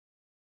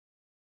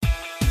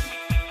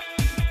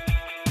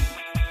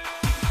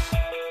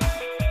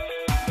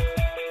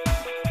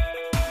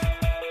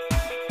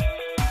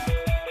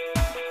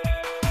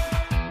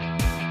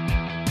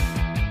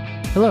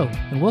Hello,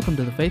 and welcome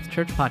to the Faith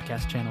Church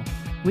Podcast channel.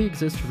 We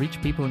exist to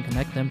reach people and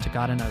connect them to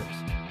God and others.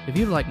 If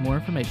you'd like more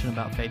information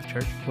about Faith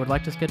Church or would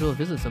like to schedule a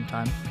visit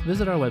sometime,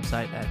 visit our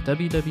website at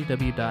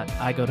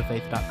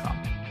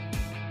www.igotofaith.com.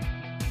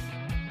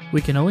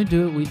 We can only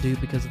do what we do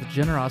because of the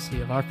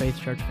generosity of our Faith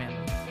Church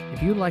family.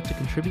 If you would like to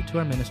contribute to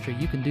our ministry,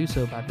 you can do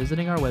so by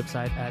visiting our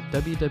website at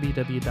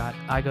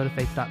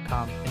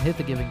www.igotofaith.com and hit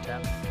the Giving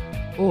tab.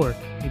 Or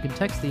you can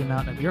text the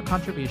amount of your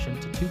contribution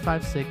to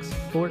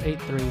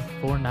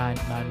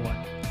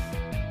 256-483-4991.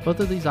 Both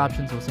of these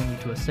options will send you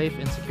to a safe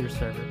and secure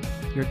server.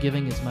 Your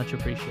giving is much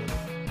appreciated.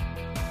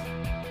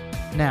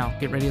 Now,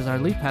 get ready as our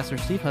lead pastor,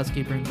 Steve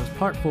Husky, brings us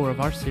part 4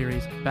 of our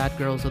series, Bad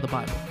Girls of the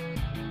Bible.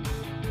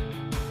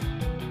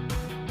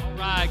 All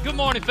right, good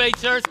morning, Faith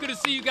Church. Good to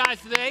see you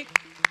guys today.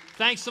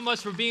 Thanks so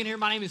much for being here.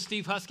 My name is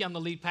Steve Husky. I'm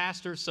the lead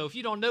pastor. So if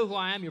you don't know who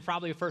I am, you're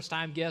probably a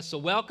first-time guest, so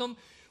welcome.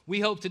 We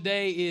hope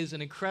today is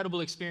an incredible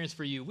experience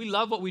for you. We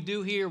love what we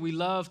do here. We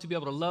love to be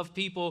able to love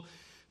people,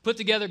 put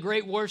together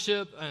great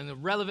worship and a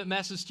relevant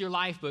message to your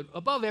life. But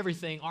above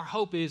everything, our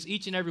hope is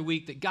each and every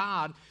week that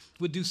God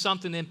would do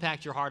something to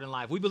impact your heart and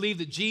life. We believe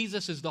that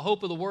Jesus is the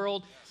hope of the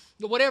world.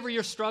 Whatever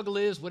your struggle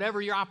is,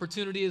 whatever your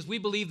opportunity is, we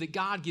believe that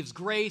God gives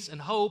grace and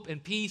hope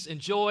and peace and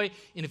joy.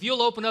 And if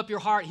you'll open up your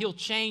heart, He'll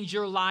change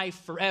your life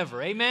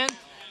forever. Amen?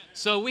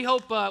 So we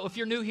hope, if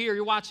you're new here,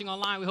 you're watching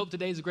online, we hope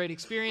today's a great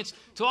experience.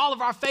 To all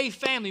of our faith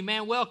family,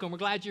 man, welcome. We're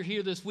glad you're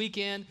here this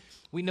weekend.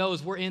 We know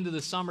as we're into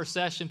the summer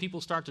session,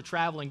 people start to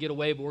travel and get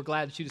away, but we're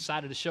glad that you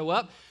decided to show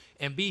up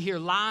and be here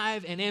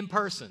live and in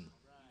person.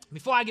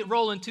 Before I get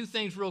rolling, 2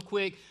 things real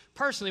quick.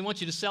 Personally, I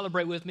want you to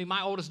celebrate with me.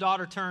 My oldest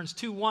daughter turns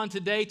 21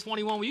 today,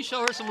 21. Will you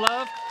show her some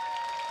love?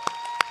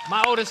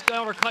 My oldest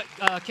daughter,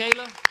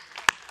 Kayla.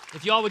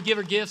 If y'all would give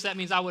her gifts, that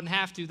means I wouldn't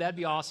have to. That'd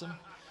be awesome.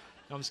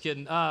 No, I'm just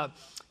kidding.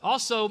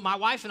 Also, my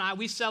wife and I,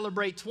 we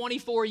celebrate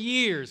 24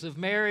 years of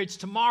marriage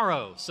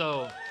tomorrow.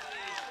 So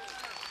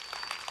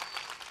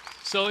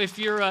if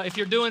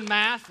you're doing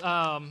math,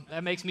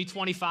 that makes me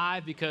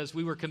 25 because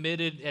we were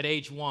committed at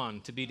age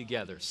 1 to be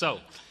together. So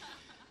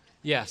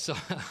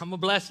I'm a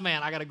blessed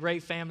man. I got a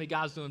great family.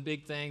 God's doing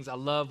big things. I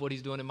love what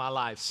He's doing in my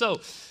life. So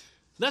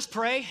let's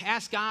pray.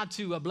 Ask God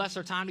to bless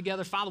our time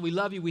together. Father, we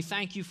love You. We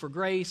thank You for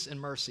grace and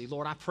mercy.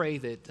 Lord, I pray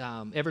that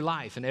every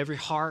life and every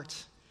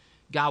heart,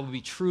 God, will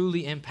be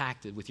truly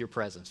impacted with Your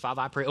presence.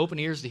 Father, I pray open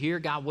ears to hear,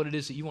 God, what it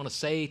is that You want to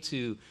say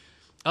to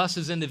us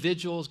as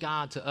individuals,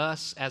 God, to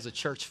us as a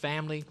church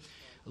family.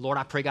 Lord,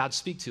 I pray, God,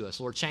 speak to us.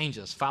 Lord, change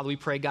us. Father, we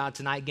pray, God,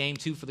 tonight, game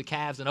 2 for the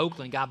Cavs in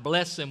Oakland. God,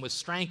 bless them with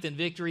strength and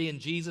victory in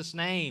Jesus'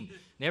 name.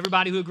 And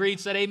everybody who agreed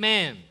said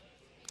amen.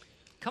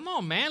 Come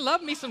on, man.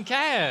 Love me some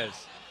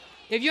Cavs.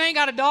 If you ain't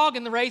got a dog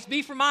in the race,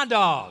 be for my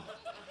dog.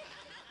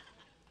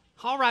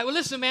 All right, well,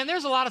 listen, man,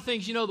 there's a lot of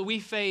things, that we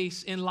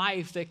face in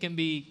life that can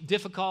be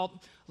difficult.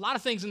 A lot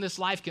of things in this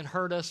life can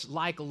hurt us,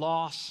 like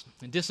loss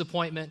and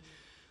disappointment.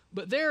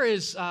 But there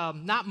is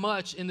not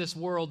much in this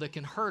world that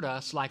can hurt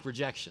us like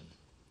rejection.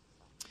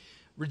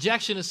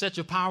 Rejection is such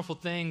a powerful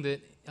thing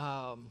that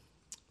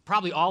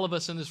probably all of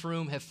us in this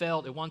room have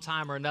felt at one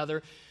time or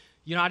another.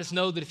 I just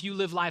know that if you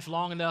live life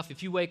long enough,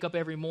 if you wake up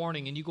every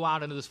morning and you go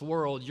out into this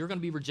world, you're going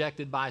to be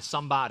rejected by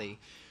somebody.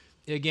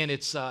 Again,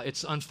 it's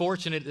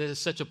unfortunate that it's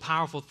such a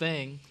powerful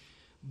thing,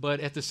 but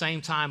at the same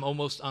time,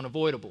 almost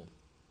unavoidable.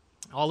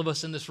 All of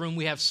us in this room,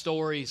 we have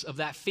stories of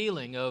that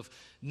feeling of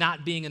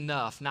not being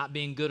enough, not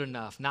being good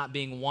enough, not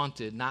being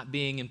wanted, not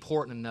being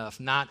important enough,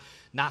 not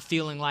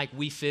feeling like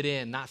we fit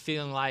in, not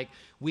feeling like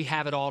we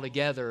have it all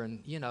together.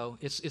 And,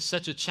 it's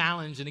such a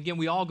challenge. And again,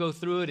 we all go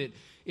through it.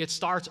 It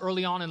starts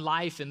early on in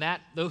life, and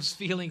those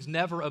feelings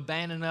never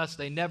abandon us.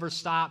 They never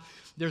stop.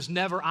 There's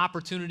never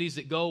opportunities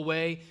that go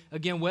away.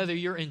 Again, whether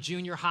you're in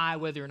junior high,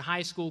 whether you're in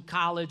high school,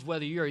 college,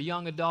 whether you're a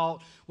young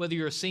adult, whether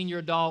you're a senior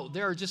adult,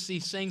 there are just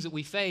these things that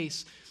we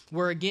face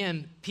where,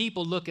 again,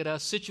 people look at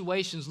us,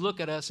 situations look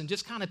at us, and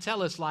just kind of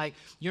tell us, like,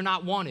 you're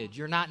not wanted,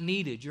 you're not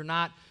needed, you're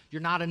not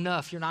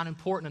enough, you're not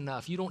important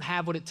enough, you don't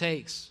have what it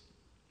takes.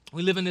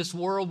 We live in this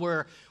world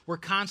where we're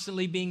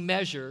constantly being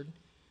measured,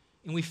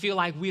 and we feel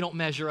like we don't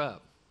measure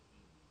up.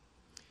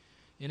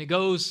 And it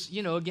goes,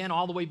 again,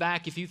 all the way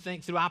back. If you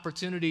think through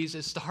opportunities,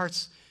 it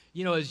starts,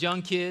 as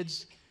young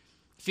kids,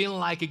 feeling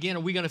like, again, are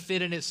we going to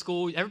fit in at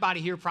school?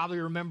 Everybody here probably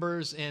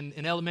remembers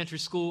in elementary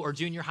school or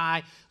junior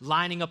high,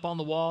 lining up on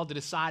the wall to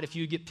decide if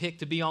you get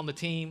picked to be on the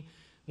team.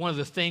 One of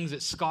the things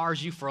that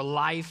scars you for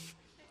life.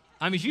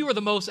 I mean, if you were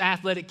the most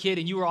athletic kid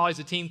and you were always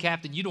a team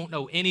captain, you don't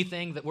know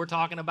anything that we're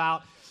talking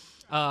about.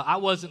 I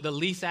wasn't the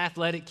least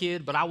athletic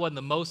kid, but I wasn't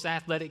the most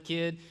athletic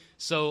kid.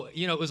 So,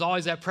 it was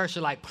always that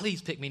pressure, like,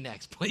 please pick me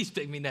next. Please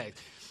pick me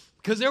next.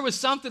 Because there was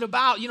something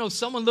about,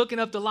 someone looking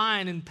up the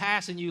line and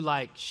passing you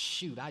like,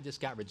 shoot, I just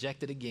got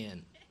rejected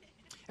again.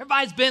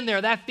 Everybody's been there,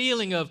 that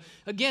feeling of,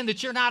 again,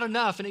 that you're not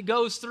enough. And it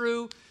goes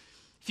through,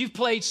 if you've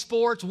played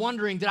sports,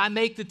 wondering, did I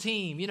make the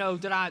team?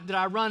 Did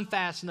I run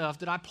fast enough?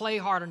 Did I play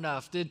hard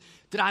enough? Did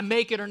I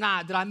make it or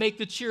not? Did I make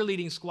the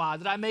cheerleading squad?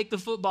 Did I make the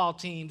football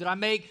team? Did I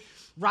make,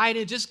 right?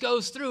 It just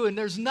goes through. And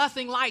there's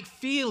nothing like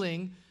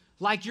feeling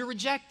like you're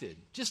rejected.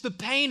 Just the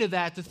pain of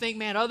that, to think,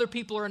 man, other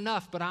people are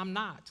enough, but I'm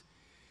not.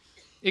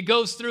 It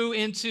goes through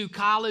into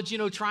college,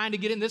 trying to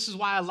get in. This is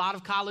why a lot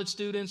of college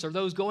students, or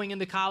those going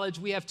into college,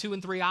 we have 2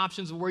 and 3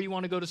 options of where you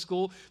want to go to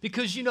school,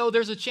 because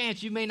there's a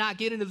chance you may not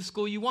get into the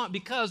school you want,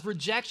 because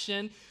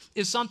rejection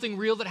is something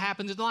real that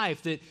happens in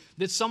life,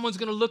 that someone's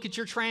going to look at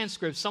your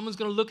transcripts, someone's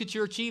going to look at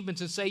your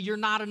achievements and say, you're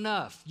not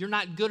enough. You're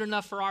not good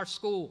enough for our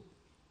school.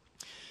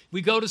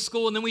 We go to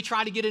school, and then we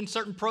try to get in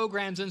certain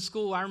programs in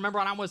school. I remember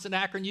when I was at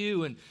Akron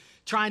U and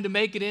trying to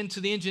make it into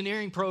the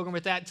engineering program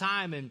at that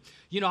time. And,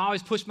 I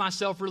always pushed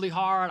myself really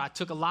hard. I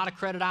took a lot of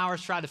credit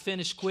hours, tried to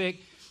finish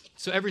quick.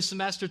 So every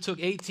semester took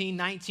 18,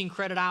 19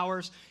 credit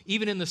hours.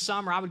 Even in the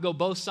summer, I would go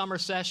both summer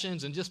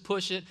sessions and just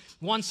push it.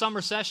 One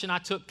summer session, I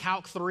took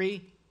Calc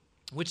 3,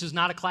 which is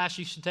not a class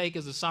you should take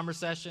as a summer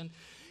session.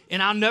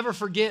 And I'll never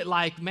forget,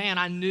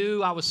 I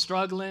knew I was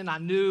struggling. I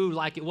knew,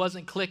 it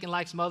wasn't clicking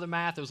like some other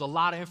math. There was a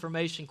lot of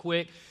information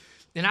quick.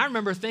 And I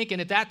remember thinking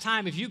at that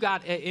time, if you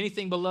got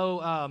anything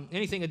below,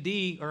 anything a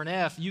D or an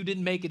F, you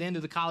didn't make it into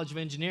the College of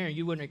Engineering.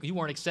 You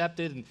weren't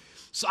accepted. And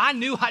so I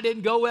knew I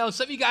didn't go well.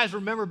 Some of you guys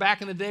remember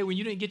back in the day when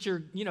you didn't get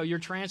your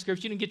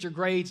transcripts, you didn't get your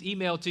grades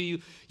emailed to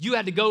you. You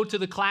had to go to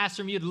the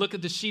classroom. You had to look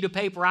at the sheet of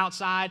paper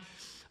outside.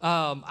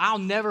 I'll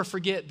never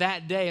forget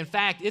that day. In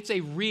fact, it's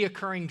a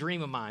reoccurring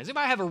dream of mine. Does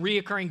anybody have a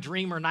reoccurring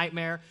dream or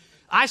nightmare?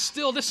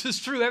 This is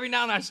true, every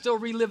now and then I still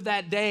relive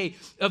that day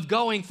of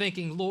going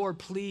thinking, Lord,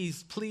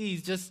 please,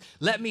 just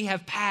let me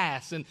have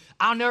passed. And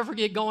I'll never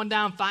forget going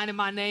down, finding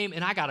my name,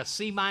 and I got a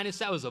C-.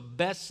 That was the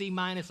best C-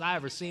 I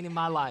ever seen in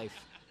my life.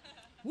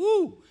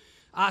 Woo!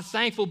 I was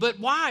thankful. But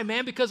why,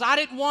 man? Because I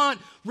didn't want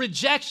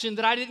rejection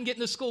that I didn't get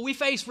into school. We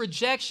face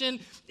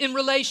rejection in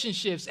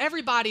relationships.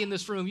 Everybody in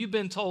this room, you've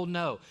been told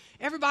no.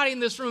 Everybody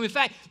in this room. In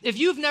fact, if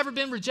you've never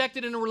been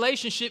rejected in a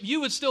relationship, you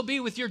would still be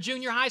with your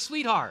junior high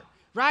sweetheart,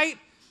 right?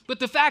 But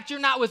the fact you're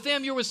not with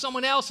them, you're with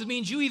someone else, it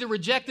means you either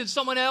rejected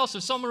someone else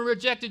or someone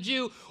rejected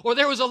you, or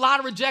there was a lot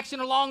of rejection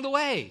along the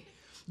way.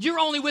 You're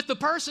only with the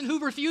person who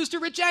refused to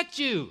reject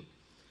you.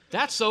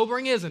 That's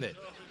sobering, isn't it?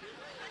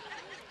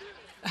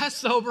 That's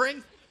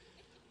sobering.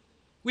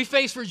 We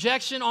face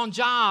rejection on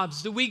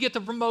jobs. Do we get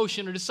the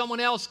promotion, or does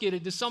someone else get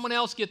it? Does someone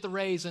else get the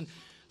raise? And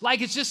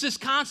it's just this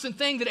constant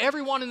thing that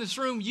everyone in this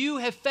room, you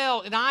have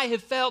felt, and I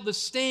have felt the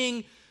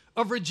sting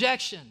of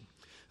rejection,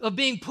 of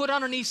being put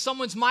underneath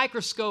someone's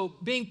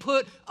microscope, being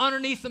put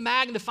underneath the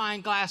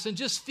magnifying glass, and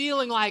just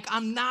feeling like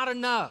I'm not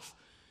enough.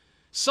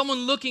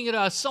 Someone looking at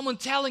us, someone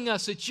telling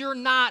us that you're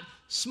not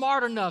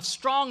smart enough,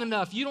 strong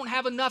enough, you don't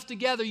have enough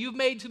together, you've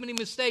made too many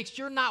mistakes,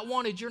 you're not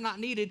wanted, you're not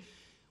needed.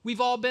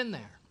 We've all been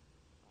there.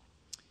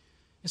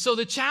 And so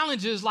the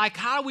challenge is,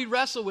 how do we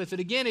wrestle with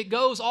it? Again, it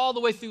goes all the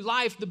way through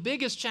life. The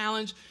biggest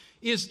challenge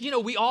is,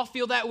 we all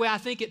feel that way, I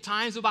think, at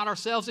times about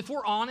ourselves. If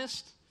we're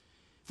honest,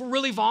 if we're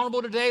really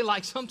vulnerable today,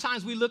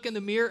 sometimes we look in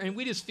the mirror and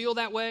we just feel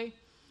that way.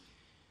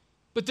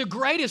 But the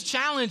greatest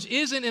challenge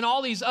isn't in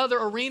all these other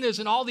arenas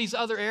and all these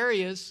other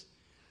areas.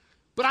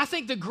 But I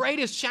think the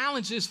greatest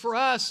challenge is for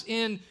us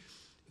in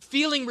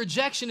feeling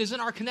rejection is in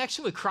our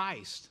connection with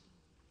Christ.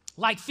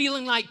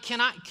 Feeling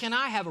can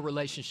I have a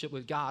relationship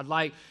with God?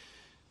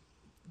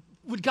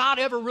 Would God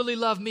ever really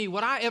love me?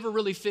 Would I ever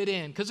really fit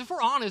in? Because if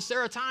we're honest,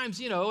 there are times,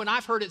 and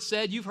I've heard it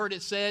said, you've heard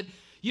it said,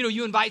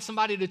 you invite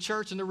somebody to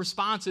church and the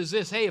response is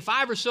this: hey, if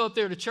I ever show up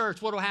there to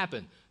church, what will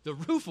happen? The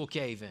roof will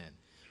cave in.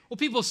 Well,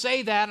 people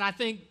say that, and I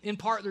think in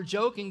part they're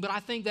joking, but I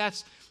think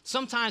that's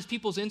sometimes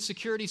people's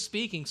insecurity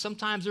speaking.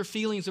 Sometimes their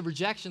feelings of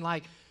rejection,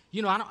 I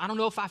don't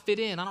know if I fit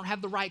in. I don't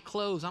have the right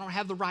clothes. I don't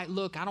have the right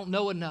look. I don't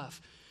know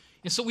enough.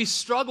 And so we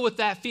struggle with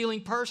that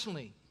feeling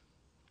personally.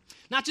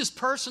 Not just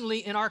personally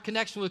in our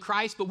connection with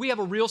Christ, but we have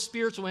a real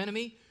spiritual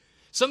enemy.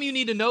 Some of you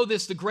need to know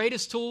this. The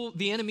greatest tool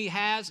the enemy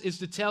has is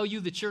to tell you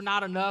that you're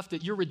not enough,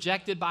 that you're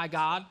rejected by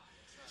God,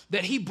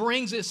 that he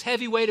brings this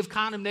heavy weight of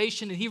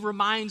condemnation, and he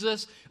reminds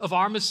us of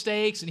our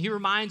mistakes, and he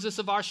reminds us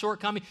of our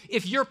shortcomings.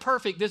 If you're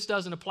perfect, this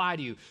doesn't apply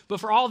to you. But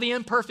for all the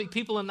imperfect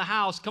people in the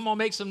house, come on,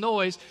 make some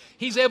noise.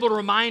 He's able to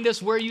remind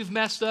us where you've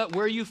messed up,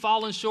 where you've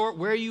fallen short,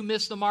 where you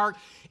missed the mark.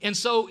 And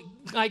so,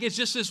 it's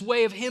just this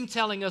way of him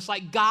telling us,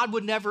 God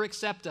would never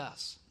accept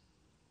us.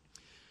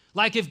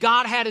 If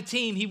God had a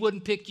team, he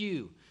wouldn't pick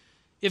you.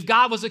 If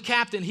God was a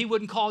captain, he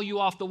wouldn't call you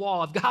off the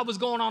wall. If God was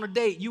going on a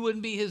date, you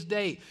wouldn't be his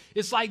date.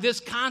 It's this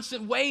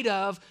constant weight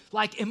of,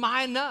 am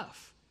I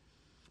enough?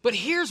 But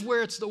here's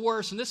where it's the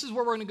worst, and this is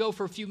where we're going to go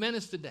for a few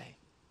minutes today.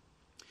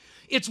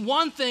 It's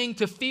one thing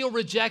to feel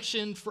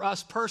rejection for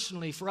us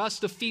personally, for us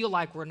to feel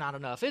like we're not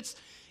enough. It's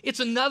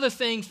another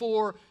thing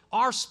for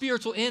our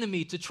spiritual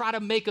enemy to try to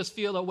make us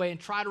feel that way and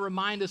try to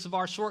remind us of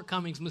our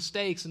shortcomings,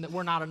 mistakes, and that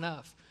we're not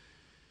enough.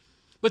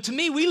 But to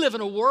me, we live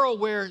in a world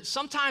where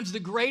sometimes the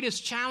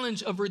greatest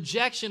challenge of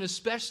rejection,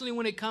 especially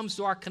when it comes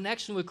to our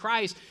connection with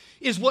Christ,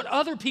 is what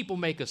other people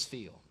make us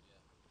feel.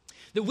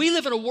 That we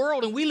live in a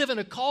world and we live in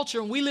a culture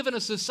and we live in a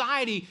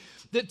society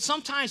that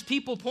sometimes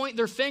people point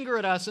their finger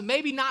at us, and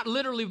maybe not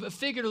literally but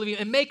figuratively,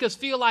 and make us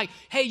feel like,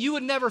 hey, you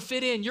would never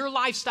fit in. Your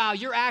lifestyle,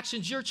 your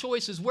actions, your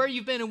choices, where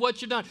you've been and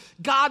what you've done,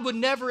 God would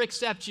never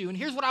accept you. And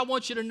here's what I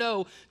want you to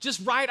know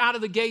just right out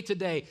of the gate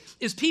today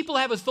is people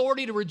have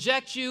authority to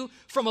reject you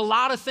from a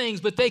lot of things,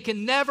 but they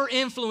can never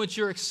influence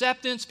your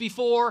acceptance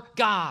before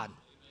God.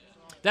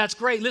 That's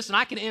great. Listen,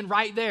 I can end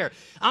right there.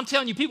 I'm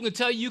telling you, people can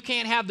tell you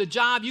can't have the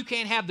job, you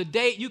can't have the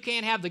date, you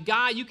can't have the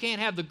guy, you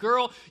can't have the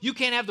girl, you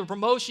can't have the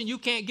promotion, you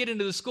can't get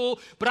into the school.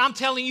 But I'm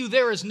telling you,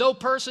 there is no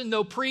person,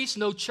 no priest,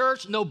 no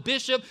church, no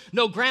bishop,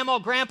 no grandma,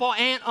 grandpa,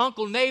 aunt,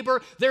 uncle,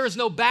 neighbor. There is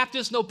no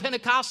Baptist, no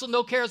Pentecostal,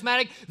 no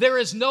charismatic. There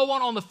is no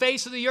one on the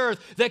face of the earth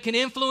that can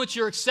influence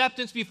your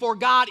acceptance before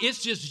God.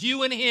 It's just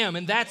you and him,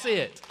 and that's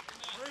it.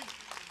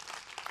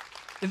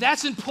 And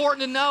that's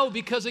important to know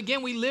because,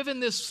 again, we live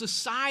in this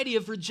society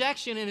of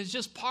rejection and it's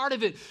just part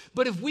of it.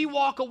 But if we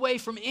walk away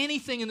from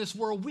anything in this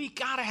world, we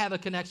got to have a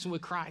connection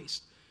with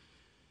Christ.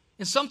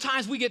 And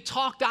sometimes we get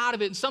talked out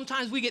of it, and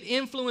sometimes we get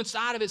influenced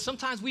out of it.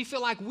 Sometimes we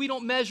feel like we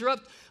don't measure up.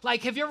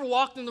 Like, have you ever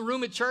walked in the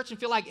room at church and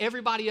feel like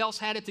everybody else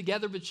had it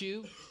together but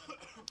you?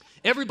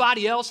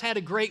 Everybody else had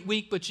a great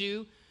week but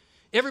you?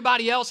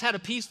 Everybody else had a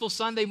peaceful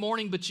Sunday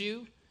morning but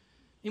you?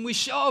 And we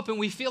show up and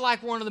we feel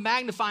like we're under the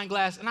magnifying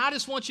glass. And I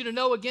just want you to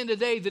know again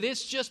today that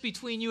it's just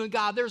between you and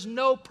God. There's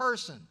no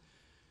person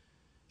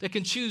that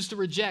can choose to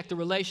reject the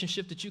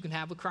relationship that you can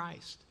have with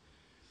Christ.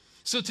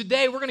 So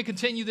today we're going to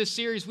continue this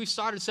series we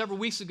started several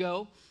weeks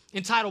ago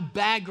entitled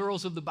Bad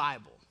Girls of the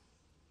Bible.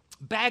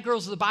 Bad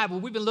Girls of the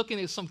Bible. We've been looking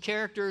at some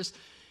characters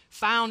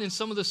found in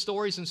some of the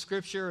stories in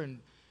Scripture and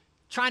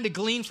trying to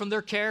glean from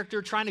their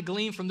character, trying to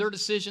glean from their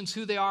decisions,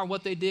 who they are,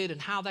 what they did,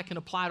 and how that can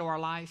apply to our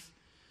life.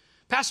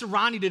 Pastor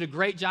Ronnie did a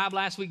great job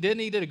last week, didn't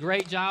he? He did a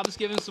great job. Let's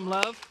give him some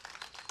love.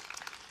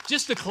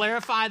 Just to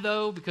clarify,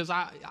 though, because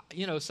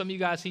some of you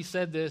guys, he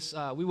said this,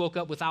 we woke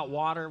up without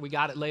water. We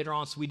got it later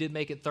on, so we did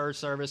make it third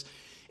service.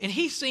 And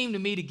he seemed to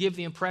me to give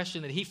the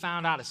impression that he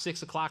found out at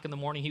 6 o'clock in the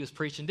morning he was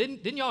preaching.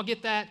 Didn't y'all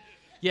get that?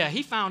 Yeah,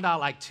 he found out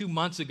like 2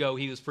 months ago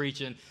he was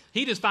preaching.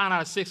 He just found out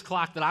at 6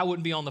 o'clock that I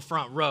wouldn't be on the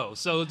front row.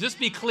 So just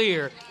be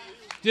clear,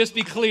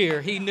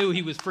 he knew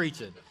he was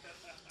preaching.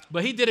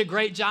 But he did a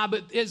great job.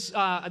 But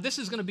this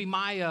is going to be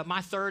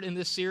my third in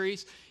this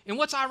series. And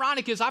what's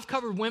ironic is I've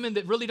covered women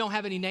that really don't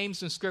have any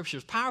names in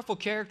Scriptures. Powerful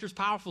characters,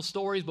 powerful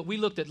stories, but we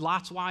looked at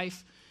Lot's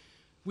wife.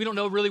 We don't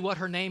know really what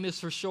her name is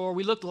for sure.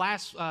 We looked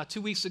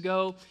 2 weeks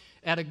ago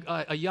at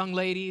a young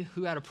lady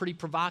who had a pretty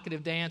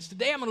provocative dance.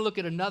 Today I'm going to look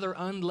at another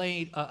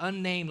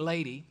unnamed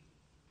lady.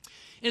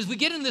 And as we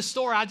get into this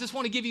story, I just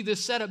want to give you this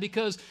setup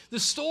because the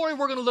story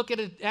we're going to look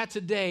at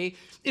today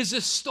is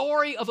this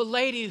story of a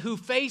lady who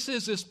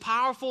faces this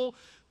powerful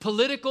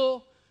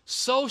political,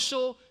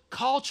 social,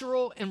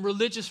 cultural, and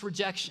religious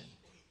rejection.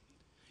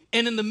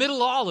 And in the middle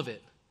of all of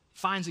it,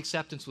 finds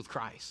acceptance with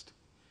Christ.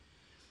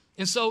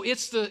 And so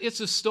it's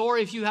a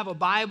story, if you have a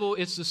Bible,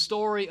 it's the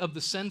story of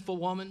the sinful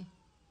woman.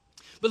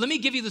 But let me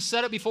give you the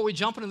setup before we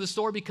jump into the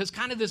story because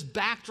kind of this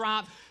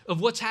backdrop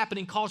of what's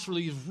happening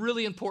culturally is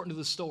really important to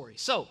the story.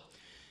 So,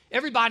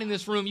 everybody in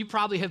this room, you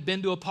probably have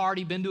been to a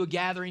party, been to a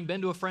gathering,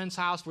 been to a friend's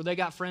house where they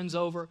got friends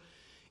over.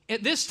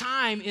 At this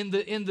time in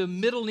the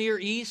Middle Near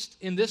East,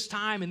 in this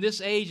time, in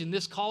this age, in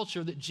this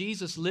culture that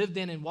Jesus lived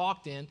in and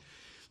walked in,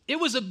 it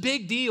was a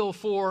big deal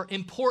for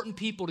important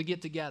people to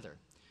get together.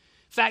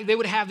 In fact, they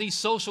would have these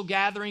social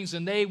gatherings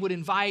and they would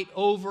invite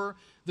over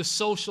the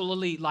social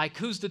elite, like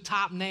who's the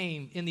top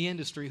name in the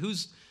industry,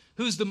 who's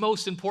the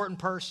most important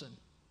person.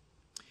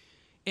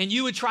 And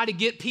you would try to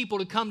get people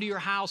to come to your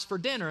house for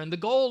dinner. And the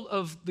goal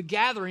of the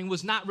gathering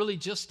was not really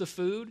just the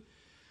food.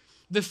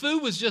 The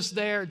food was just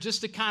there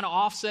just to kind of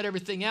offset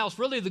everything else.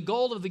 Really, the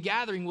goal of the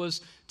gathering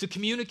was to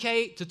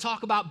communicate, to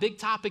talk about big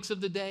topics of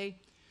the day,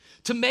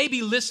 to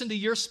maybe listen to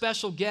your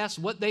special guests,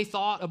 what they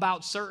thought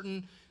about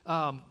certain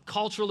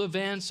cultural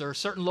events or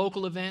certain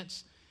local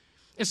events.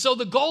 And so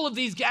the goal of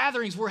these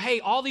gatherings were, hey,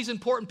 all these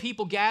important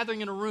people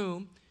gathering in a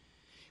room.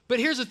 But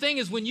here's the thing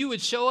is when you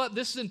would show up,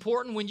 this is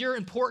important, when your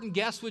important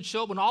guests would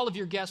show up, when all of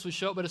your guests would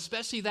show up, but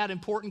especially that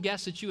important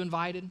guest that you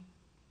invited,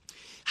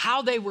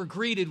 how they were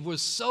greeted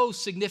was so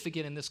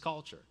significant in this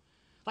culture.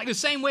 Like the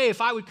same way if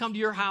I would come to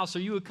your house or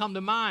you would come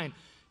to mine,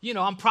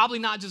 I'm probably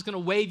not just going to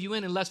wave you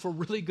in unless we're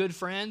really good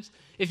friends.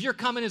 If you're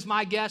coming as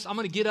my guest, I'm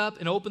going to get up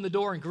and open the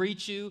door and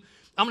greet you.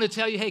 I'm going to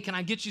tell you, hey, can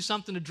I get you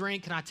something to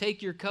drink? Can I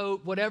take your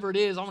coat? Whatever it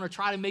is, I'm going to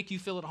try to make you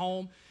feel at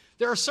home.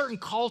 There are certain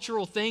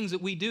cultural things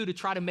that we do to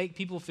try to make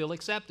people feel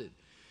accepted.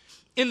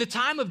 In the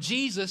time of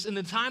Jesus, in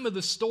the time of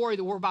the story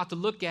that we're about to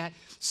look at,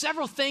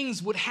 several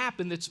things would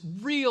happen that's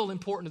real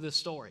important to this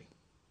story.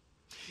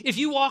 If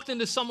you walked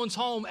into someone's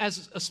home,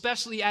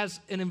 especially as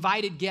an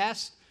invited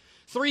guest,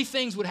 3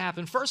 things would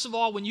happen. First of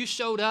all, when you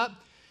showed up,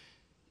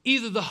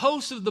 either the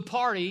host of the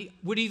party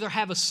would either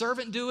have a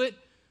servant do it,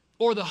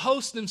 or the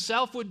host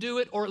themselves would do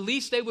it, or at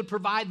least they would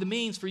provide the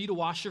means for you to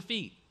wash your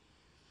feet.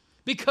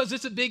 Because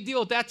it's a big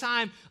deal. At that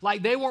time,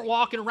 like they weren't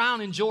walking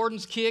around in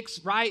Jordan's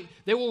kicks, right?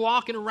 They were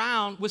walking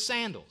around with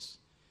sandals.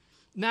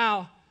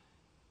 Now,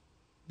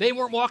 They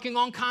weren't walking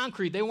on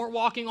concrete. They weren't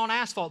walking on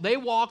asphalt. They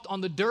walked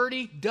on the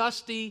dirty,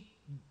 dusty,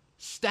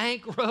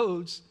 stank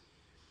roads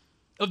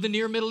of the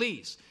near Middle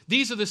East.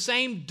 These are the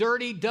same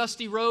dirty,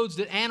 dusty roads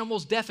that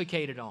animals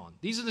defecated on.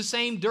 These are the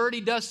same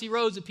dirty, dusty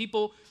roads that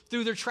people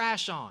threw their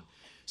trash on.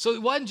 So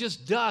it wasn't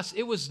just dust,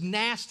 it was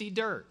nasty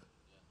dirt.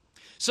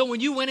 So when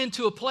you went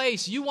into a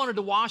place, you wanted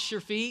to wash your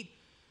feet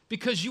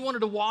because you wanted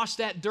to wash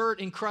that dirt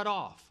and crud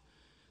off.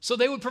 So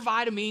they would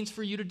provide a means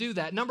for you to do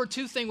that. Number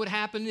two thing would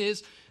happen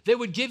is they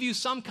would give you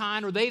some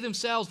kind, or they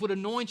themselves would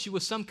anoint you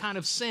with some kind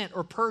of scent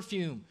or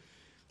perfume.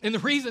 And the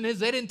reason is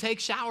they didn't take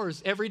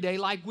showers every day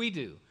like we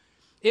do.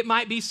 It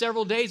might be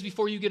several days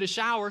before you get a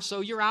shower,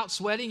 so you're out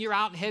sweating, you're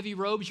out in heavy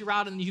robes, you're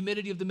out in the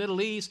humidity of the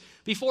Middle East.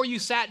 Before you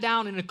sat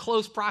down in a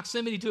close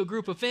proximity to a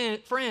group of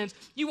friends,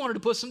 you wanted to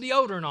put some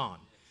deodorant on.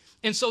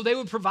 And so they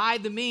would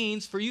provide the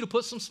means for you to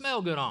put some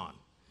smell good on.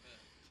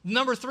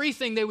 Number three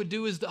thing they would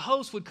do is the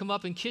host would come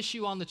up and kiss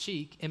you on the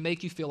cheek and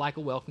make you feel like a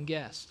welcome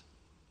guest.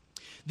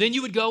 Then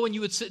you would go and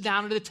you would sit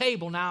down at a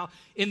table. Now,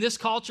 in this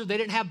culture, they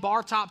didn't have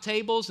bar top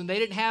tables and they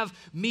didn't have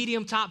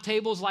medium top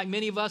tables like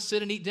many of us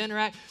sit and eat dinner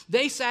at.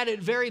 They sat at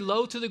very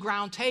low to the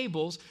ground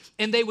tables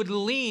and they would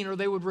lean or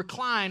they would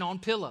recline on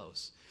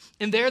pillows.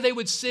 And there they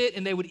would sit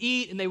and they would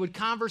eat and they would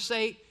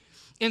conversate.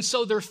 And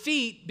so their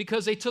feet,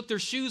 because they took their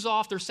shoes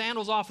off, their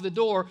sandals off of the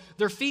door,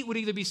 their feet would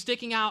either be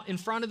sticking out in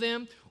front of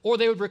them, or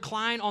they would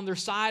recline on their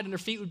side and their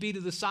feet would be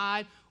to the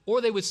side, or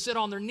they would sit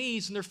on their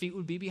knees and their feet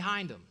would be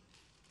behind them.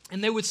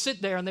 And they would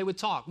sit there and they would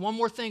talk. One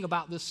more thing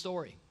about this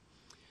story.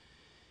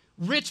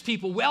 Rich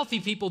people, wealthy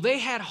people, they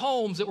had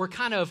homes that were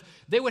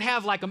they would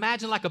have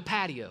imagine like a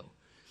patio.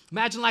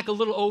 Imagine like a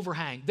little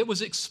overhang that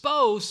was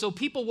exposed so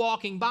people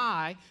walking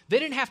by, they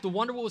didn't have to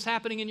wonder what was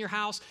happening in your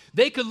house.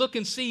 They could look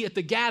and see at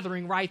the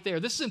gathering right there.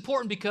 This is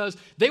important because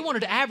they wanted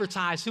to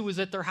advertise who was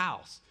at their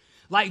house.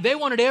 Like they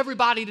wanted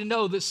everybody to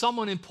know that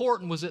someone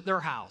important was at their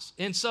house.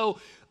 And so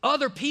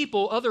other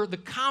people, the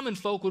common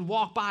folk would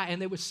walk by and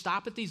they would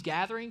stop at these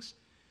gatherings.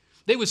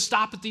 They would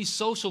stop at these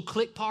social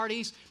clique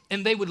parties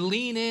and they would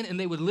lean in and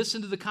they would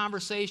listen to the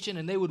conversation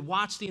and they would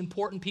watch the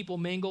important people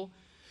mingle.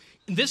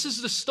 And this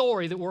is the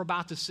story that we're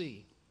about to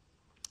see,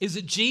 is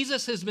that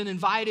Jesus has been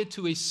invited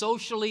to a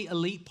socially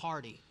elite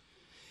party.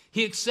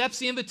 He accepts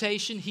the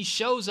invitation, he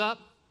shows up,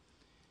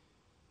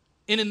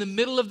 and in the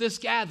middle of this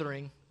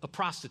gathering, a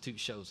prostitute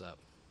shows up.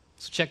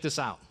 So check this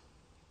out.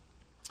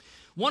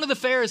 One of the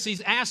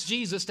Pharisees asked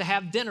Jesus to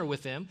have dinner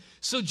with him,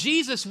 so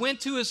Jesus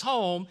went to his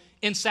home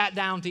and sat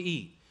down to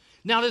eat.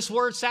 Now this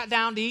word sat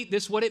down to eat,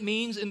 this is what it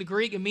means in the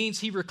Greek. It means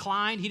he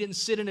reclined. He didn't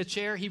sit in a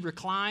chair, he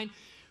reclined.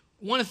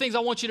 One of the things I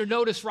want you to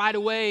notice right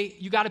away,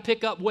 you got to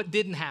pick up what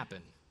didn't happen.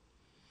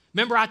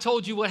 Remember I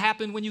told you what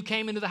happened when you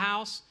came into the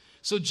house?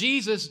 So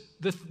Jesus,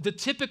 the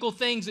typical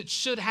things that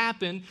should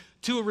happen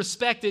to a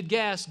respected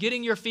guest,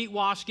 getting your feet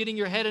washed, getting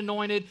your head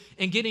anointed,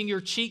 and getting your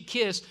cheek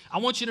kissed, I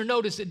want you to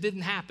notice it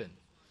didn't happen.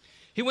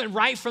 He went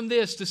right from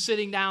this to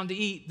sitting down to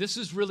eat. This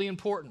is really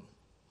important.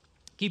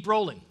 Keep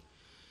rolling.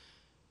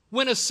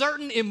 When a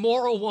certain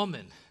immoral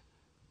woman,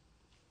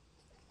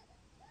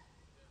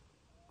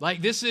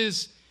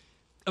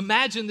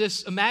 imagine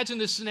this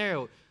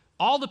scenario.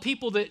 All the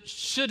people that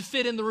should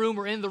fit in the room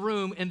are in the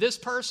room, and this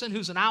person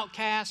who's an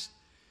outcast,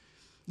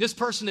 this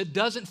person that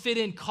doesn't fit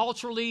in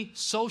culturally,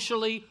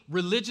 socially,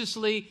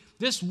 religiously,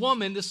 this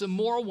woman, this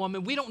immoral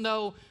woman, we don't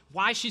know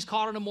why she's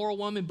called an immoral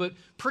woman, but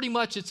pretty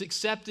much it's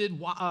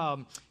accepted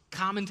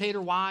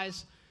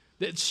commentator-wise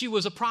that she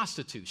was a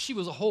prostitute. She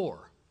was a whore.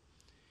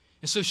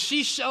 And so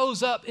she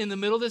shows up in the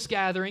middle of this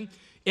gathering,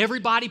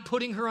 everybody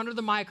putting her under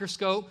the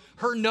microscope,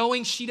 her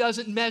knowing she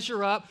doesn't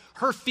measure up,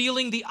 her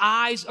feeling the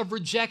eyes of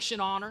rejection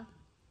on her.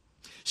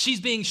 She's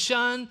being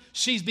shunned,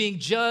 she's being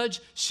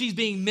judged, she's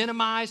being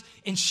minimized,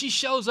 and she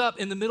shows up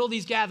in the middle of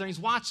these gatherings.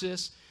 Watch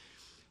this.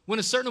 When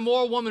a certain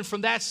immoral woman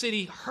from that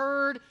city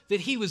heard that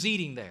he was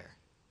eating there.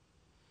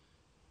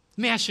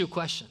 Let me ask you a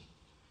question.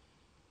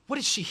 What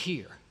did she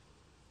hear?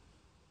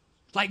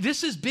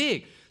 This is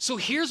big. So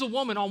here's a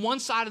woman on one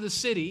side of the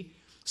city.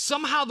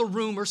 Somehow the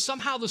rumor,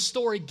 somehow the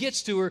story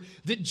gets to her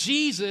that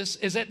Jesus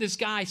is at this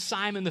guy,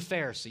 Simon the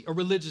Pharisee, a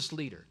religious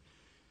leader.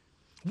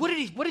 What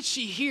did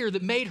she hear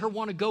that made her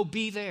want to go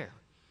be there?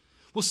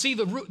 Well, see,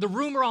 the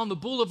rumor on the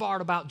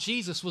boulevard about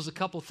Jesus was a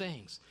couple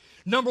things.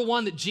 Number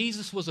one, that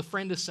Jesus was a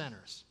friend of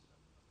sinners.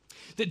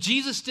 That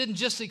Jesus didn't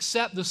just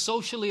accept the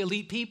socially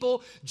elite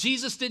people.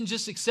 Jesus didn't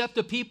just accept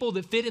the people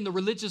that fit in the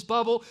religious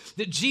bubble.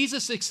 That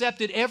Jesus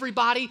accepted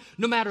everybody,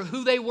 no matter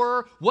who they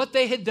were, what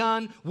they had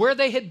done, where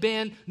they had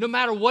been, no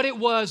matter what it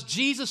was.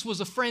 Jesus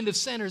was a friend of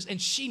sinners,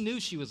 and she knew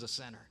she was a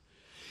sinner.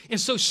 And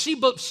so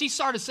she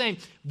started saying,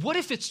 what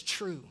if it's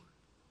true?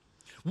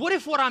 What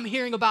if what I'm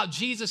hearing about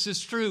Jesus is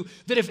true?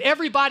 That if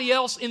everybody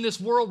else in this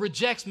world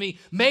rejects me,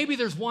 maybe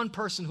there's one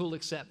person who'll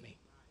accept me.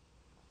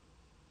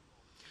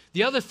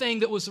 The other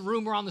thing that was the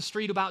rumor on the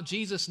street about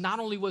Jesus, not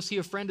only was he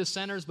a friend of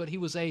sinners, but he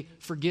was a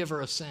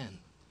forgiver of sin.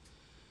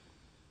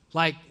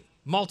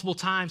 Multiple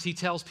times he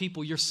tells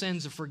people, your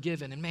sins are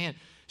forgiven. And man,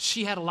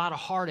 she had a lot of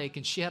heartache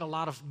and she had a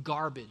lot of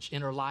garbage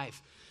in her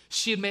life.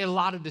 She had made a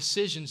lot of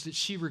decisions that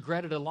she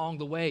regretted along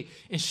the way,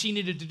 and she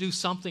needed to do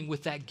something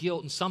with that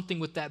guilt and something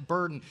with that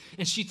burden.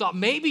 And she thought,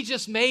 maybe,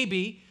 just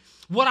maybe,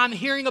 what I'm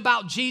hearing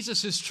about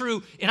Jesus is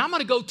true, and I'm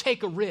going to go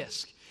take a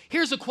risk.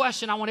 Here's a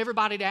question I want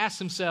everybody to ask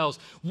themselves.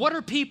 What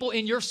are people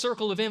in your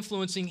circle of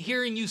influencing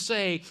hearing you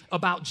say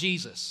about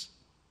Jesus?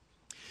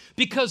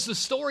 Because the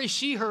story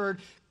she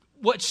heard,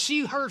 what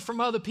she heard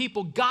from other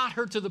people, got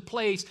her to the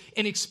place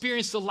and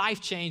experienced the life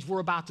change we're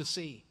about to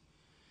see.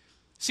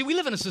 See, we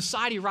live in a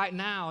society right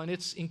now, and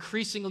it's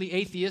increasingly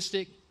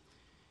atheistic,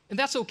 and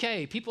that's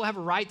okay. People have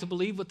a right to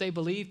believe what they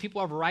believe.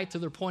 People have a right to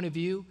their point of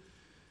view.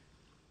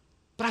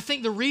 But I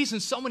think the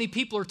reason so many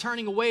people are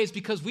turning away is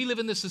because we live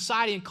in this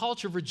society and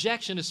culture of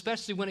rejection,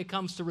 especially when it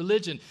comes to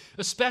religion,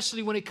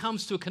 especially when it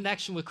comes to a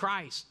connection with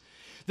Christ.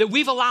 That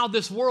we've allowed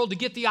this world to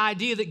get the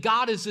idea that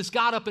God is this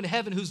God up in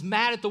heaven who's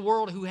mad at the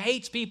world, who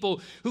hates people,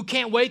 who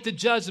can't wait to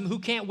judge them, who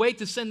can't wait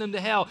to send them to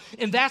hell.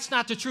 And that's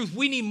not the truth.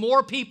 We need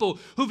more people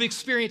who've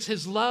experienced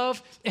His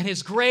love and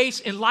His grace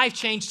and life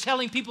change,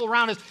 telling people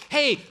around us,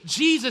 hey,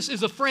 Jesus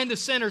is a friend of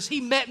sinners.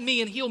 He met me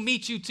and He'll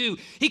meet you too.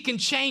 He can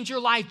change your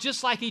life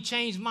just like He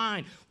changed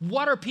mine.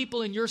 What are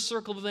people in your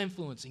circle of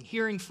influencing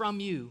hearing from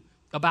you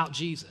about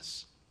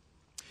Jesus?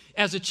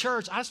 As a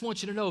church, I just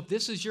want you to know, if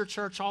this is your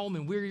church home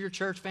and we're your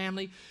church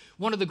family,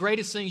 one of the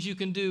greatest things you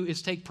can do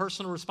is take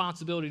personal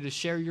responsibility to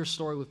share your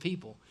story with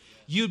people.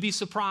 You'd be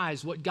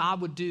surprised what God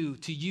would do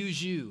to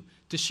use you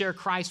to share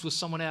Christ with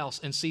someone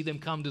else and see them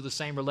come to the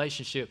same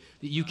relationship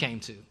that you came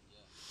to.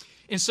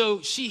 And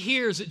so she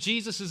hears that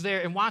Jesus is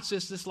there, and watch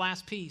this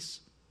last piece.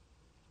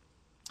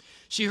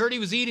 She heard He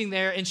was eating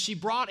there, and she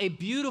brought a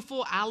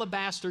beautiful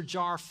alabaster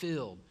jar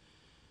filled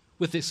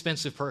with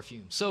expensive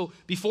perfume. So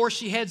before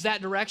she heads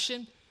that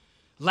direction,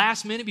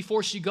 last minute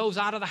before she goes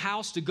out of the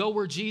house to go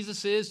where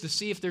Jesus is to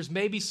see if there's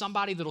maybe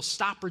somebody that'll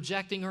stop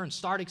rejecting her and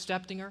start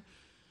accepting her,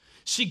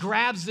 she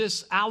grabs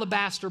this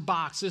alabaster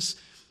box,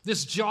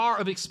 this jar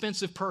of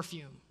expensive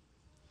perfume.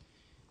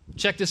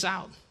 Check this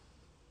out.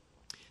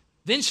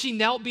 Then she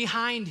knelt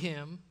behind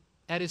Him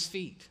at His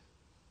feet.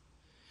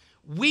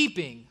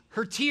 Weeping,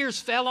 her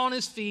tears fell on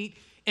His feet,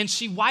 and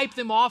she wiped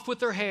them off with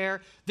her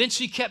hair. Then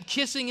she kept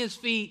kissing His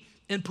feet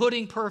and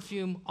putting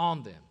perfume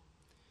on them.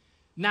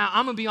 Now,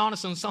 I'm going to be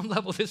honest, on some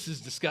level, this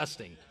is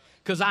disgusting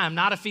because I am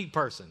not a feet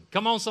person.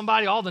 Come on,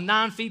 somebody, all the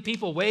non-feet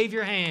people, wave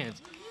your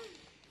hands.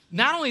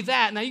 Not only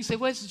that, now you say,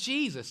 well, it's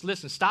Jesus.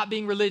 Listen, stop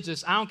being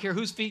religious. I don't care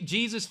whose feet,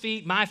 Jesus'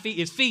 feet, my feet,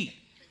 it's feet.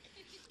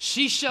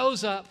 She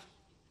shows up.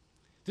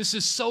 This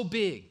is so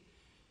big.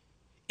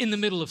 In the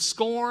middle of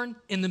scorn,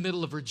 in the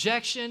middle of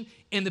rejection,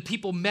 and the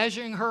people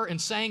measuring her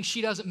and saying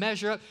she doesn't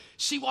measure up.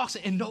 She walks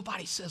in and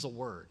nobody says a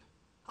word.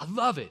 I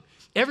love it.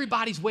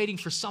 Everybody's waiting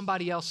for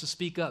somebody else to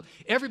speak up.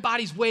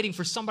 Everybody's waiting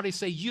for somebody to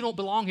say, you don't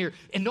belong here,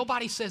 and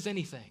nobody says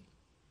anything.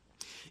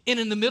 And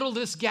in the middle of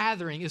this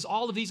gathering, as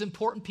all of these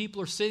important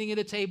people are sitting at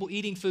a table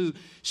eating food,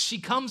 she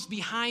comes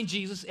behind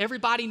Jesus.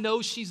 Everybody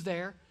knows she's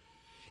there,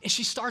 and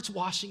she starts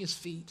washing His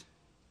feet.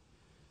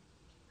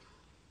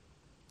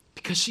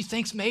 Because she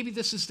thinks maybe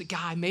this is the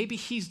guy, maybe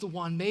he's the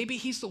one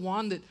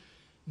that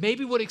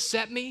maybe would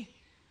accept me.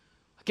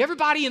 Like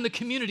everybody in the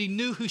community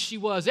knew who she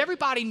was.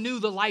 Everybody knew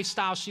the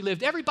lifestyle she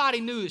lived.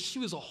 Everybody knew that she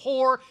was a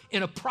whore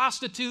and a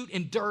prostitute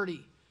and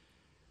dirty.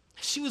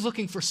 She was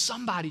looking for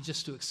somebody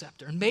just to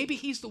accept her, and maybe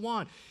he's the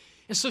one.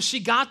 And so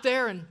she got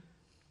there, and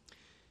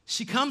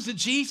she comes to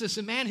Jesus,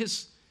 and man,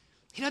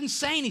 he doesn't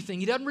say anything.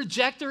 He doesn't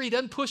reject her. He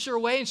doesn't push her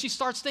away, and she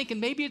starts thinking,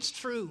 maybe it's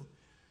true.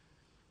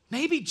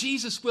 Maybe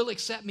Jesus will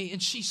accept me.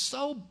 And she's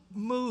so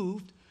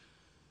moved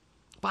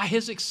by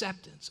His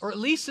acceptance, or at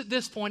least at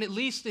this point, at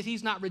least that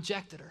He's not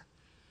rejected her.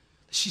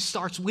 She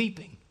starts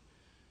weeping.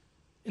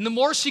 And the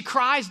more she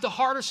cries, the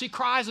harder she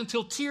cries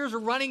until tears are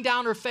running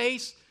down her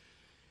face.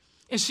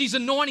 And she's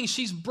anointing.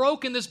 She's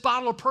broken this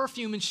bottle of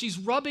perfume and she's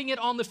rubbing it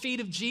on the feet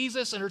of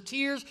Jesus, and her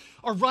tears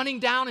are running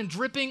down and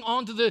dripping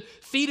onto the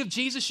feet of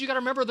Jesus. You got to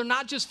remember, they're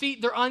not just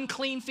feet, they're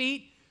unclean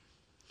feet.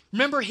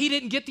 Remember, He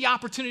didn't get the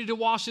opportunity to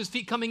wash His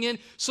feet coming in,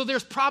 so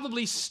there's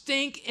probably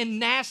stink and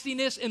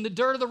nastiness in the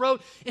dirt of the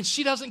road, and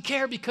she doesn't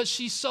care because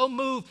she's so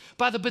moved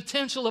by the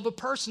potential of a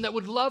person that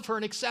would love her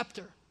and accept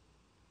her.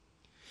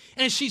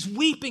 And as she's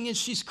weeping and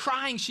she's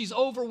crying, she's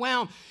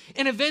overwhelmed.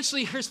 And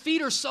eventually her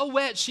feet are so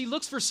wet, she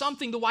looks for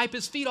something to wipe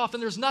His feet off,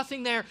 and there's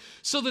nothing there.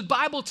 So the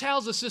Bible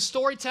tells us, this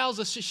story tells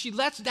us, she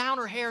lets down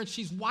her hair and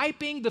she's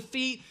wiping the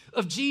feet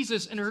of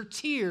Jesus and her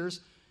tears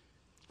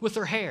with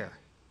her hair.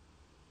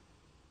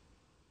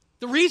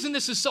 The reason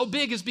this is so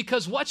big is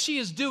because what she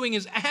is doing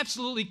is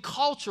absolutely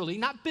culturally,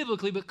 not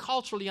biblically, but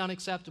culturally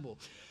unacceptable.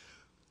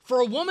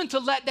 For a woman to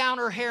let down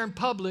her hair in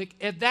public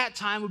at that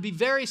time would be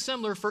very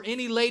similar for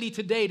any lady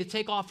today to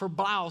take off her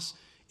blouse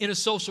in a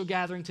social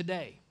gathering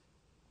today.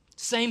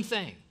 Same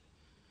thing.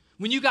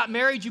 When you got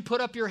married, you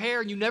put up your hair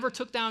and you never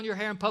took down your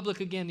hair in public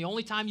again. The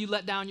only time you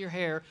let down your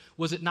hair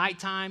was at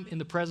nighttime in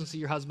the presence of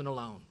your husband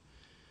alone.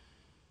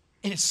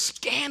 And it's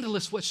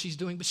scandalous what she's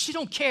doing, but she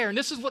don't care. And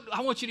this is what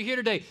I want you to hear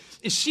today,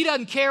 is she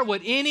doesn't care what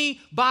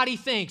anybody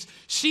thinks.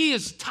 She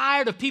is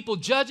tired of people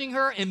judging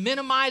her and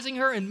minimizing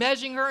her and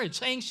measuring her and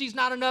saying she's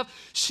not enough.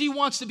 She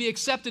wants to be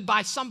accepted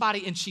by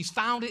somebody, and she's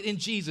found it in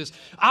Jesus.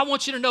 I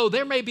want you to know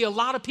there may be a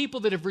lot of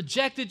people that have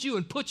rejected you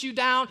and put you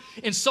down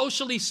and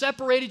socially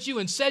separated you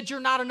and said you're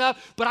not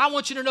enough, but I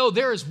want you to know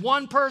there is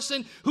one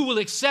person who will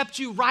accept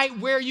you right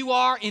where you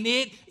are, and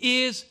it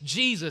is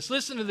Jesus.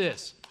 Listen to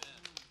this.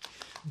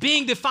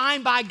 Being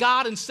defined by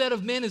God instead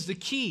of men is the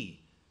key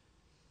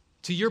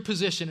to your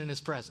position in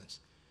His presence.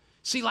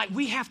 See, like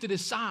we have to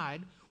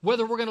decide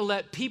whether we're going to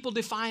let people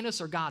define us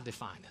or God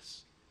define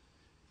us.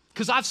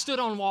 Because I've stood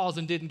on walls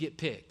and didn't get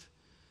picked.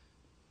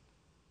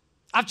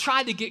 I've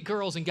tried to get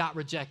girls and got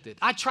rejected.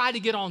 I tried to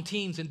get on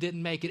teams and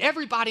didn't make it.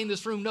 Everybody in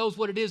this room knows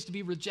what it is to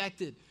be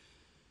rejected.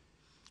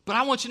 But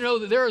I want you to know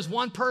that there is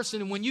one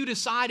person, and when you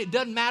decide it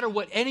doesn't matter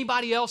what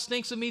anybody else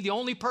thinks of me, the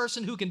only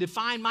person who can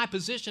define my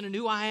position and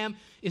who I am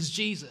is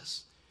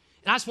Jesus.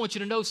 And I just want you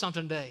to know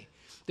something today,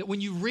 that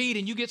when you read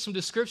and you get some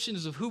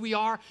descriptions of who we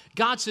are,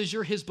 God says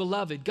you're His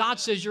beloved.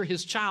 God says you're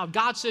His child.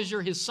 God says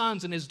you're His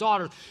sons and His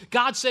daughters.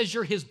 God says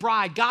you're His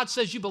bride. God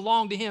says you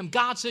belong to Him.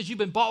 God says you've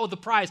been bought with a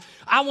price.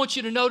 I want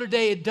you to know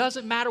today, it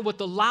doesn't matter what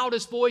the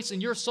loudest voice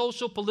in your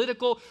social,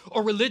 political,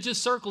 or religious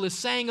circle is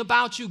saying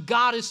about you.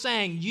 God is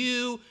saying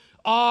you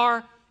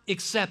are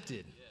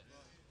accepted.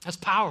 That's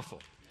powerful.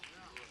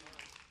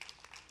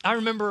 I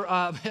remember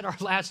at our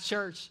last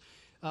church,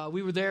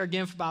 we were there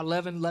again for about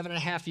 11 and a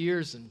half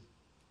years. And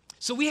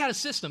so we had a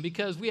system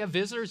because we have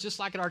visitors just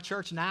like at our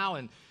church now.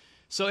 And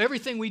so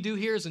everything we do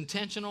here is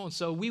intentional. And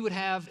so we would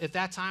have, at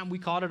that time, we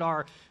called it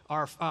our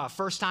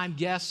first-time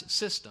guest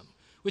system,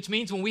 which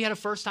means when we had a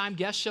first-time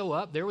guest show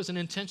up, there was an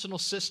intentional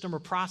system or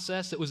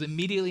process that was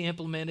immediately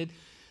implemented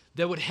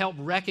that would help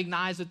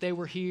recognize that they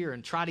were here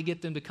and try to get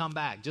them to come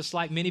back. Just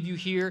like many of you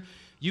here,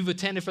 you've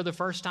attended for the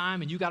first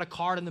time and you got a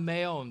card in the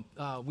mail,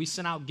 and we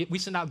send out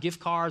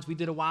gift cards. We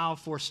did a while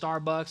for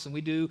Starbucks, and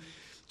we do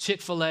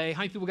Chick-fil-A.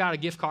 How many people got a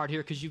gift card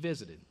here because you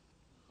visited?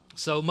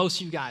 So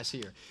most of you guys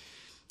here.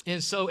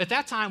 And so at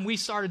that time, we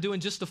started doing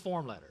just a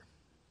form letter.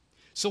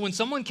 So when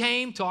someone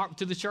came to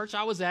the church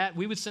I was at,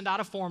 we would send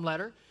out a form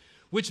letter,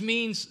 which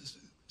means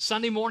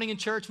Sunday morning in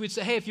church, we'd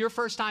say, hey, if you're a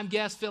first-time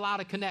guest, fill out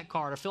a Connect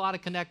card or fill out a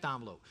Connect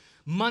envelope.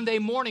 Monday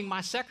morning, my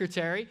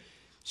secretary,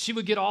 she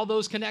would get all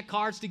those Connect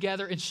cards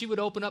together, and she would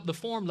open up the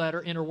form letter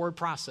in her word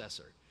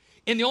processor.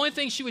 And the only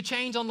thing she would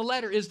change on the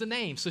letter is the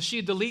name. So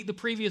she'd delete the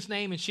previous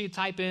name, and she'd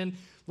type in,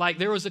 like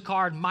there was a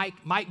card,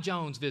 Mike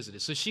Jones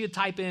visited. So she'd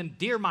type in,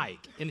 Dear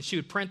Mike, and she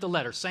would print the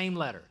letter, same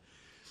letter.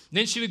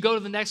 Then she would go to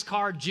the next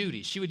card,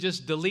 Judy. She would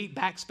just delete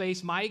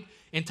backspace Mike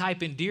and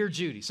type in Dear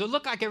Judy. So it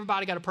looked like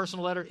everybody got a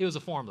personal letter. It was a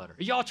form letter.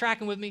 Are y'all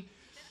tracking with me?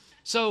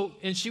 So,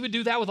 and she would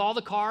do that with all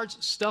the cards,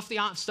 stuff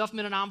them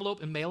in an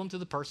envelope, and mail them to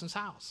the person's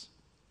house.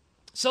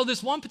 So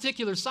this one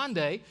particular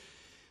Sunday,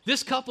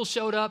 this couple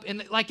showed up,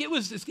 and like it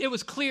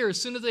was clear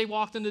as soon as they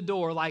walked in the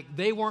door, like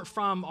they weren't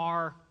from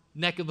our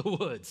neck of the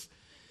woods.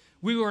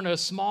 We were in a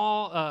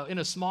small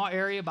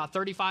area, about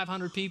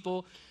 3,500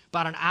 people,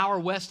 about an hour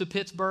west of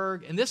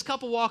Pittsburgh. And this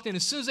couple walked in.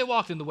 As soon as they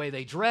walked in, the way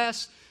they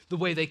dressed, the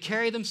way they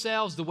carry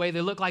themselves, the way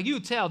they look, like you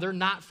could tell they're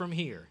not from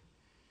here.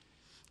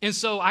 And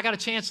so I got a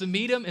chance to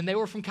meet them, and they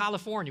were from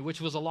California,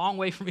 which was a long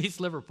way from East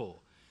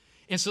Liverpool.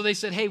 And so they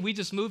said, hey, we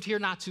just moved here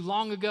not too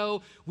long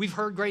ago. We've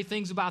heard great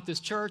things about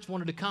this church,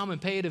 wanted to come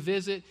and pay it a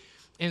visit.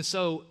 And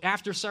so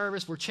after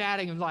service, we're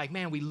chatting and like,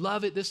 man, we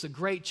love it. This is a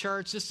great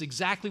church. This is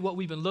exactly what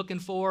we've been looking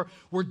for.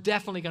 We're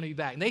definitely going to be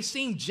back. And they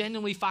seemed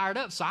genuinely fired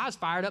up. So I was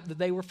fired up that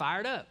they were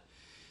fired up.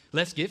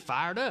 Let's get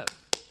fired up.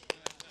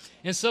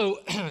 And so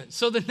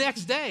the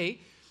next day,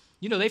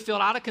 they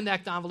filled out a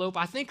Connect envelope.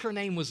 I think her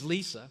name was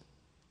Lisa.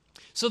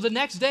 So the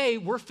next day,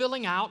 we're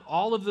filling out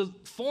all of the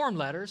form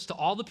letters to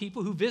all the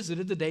people who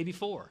visited the day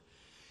before.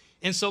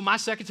 And so my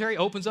secretary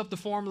opens up the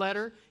form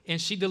letter, and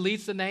she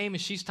deletes the name,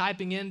 and she's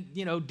typing in,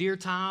 Dear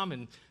Tom,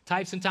 and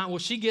types in Tom. Well,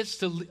 she gets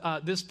to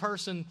this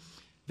person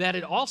that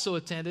had also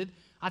attended.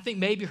 I think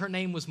maybe her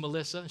name was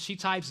Melissa. She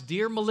types,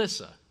 Dear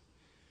Melissa,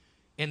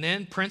 and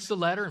then prints the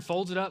letter and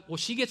folds it up. Well,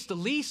 she gets to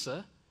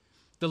Lisa,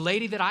 the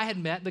lady that I had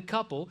met, the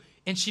couple,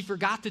 and she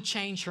forgot to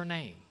change her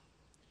name.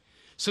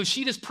 So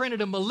she just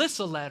printed a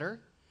Melissa letter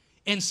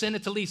and sent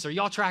it to Lisa. Are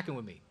y'all tracking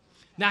with me?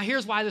 Now,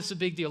 here's why this is a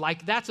big deal.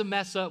 Like, that's a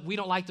mess up. We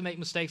don't like to make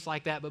mistakes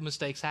like that, but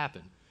mistakes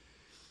happen.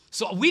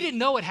 So we didn't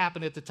know it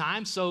happened at the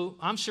time, so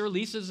I'm sure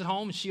Lisa's at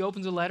home, and she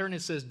opens a letter, and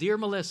it says, Dear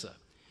Melissa.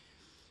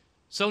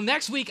 So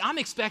next week, I'm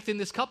expecting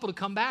this couple to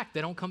come back.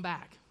 They don't come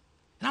back.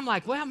 And I'm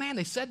like, well, man,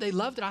 they said they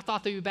loved it. I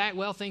thought they'd be back.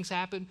 Well, things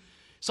happen.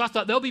 So I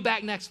thought they'll be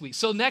back next week.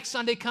 So next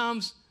Sunday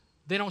comes,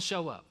 they don't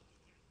show up.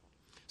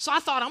 So I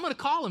thought, I'm going to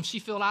call them. She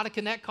filled out a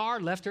Connect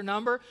card, left her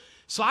number.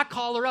 So I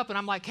call her up, and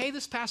I'm like, hey,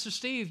 this is Pastor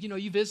Steve.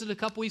 You visited a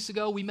couple weeks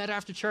ago. We met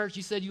after church.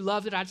 You said you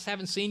loved it. I just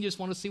haven't seen you. Just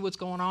want to see what's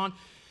going on.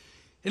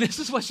 And this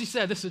is what she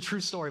said. This is a true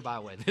story, by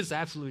the way. This is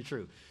absolutely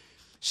true.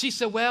 She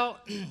said, well,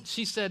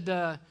 she said,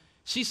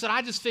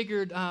 I just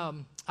figured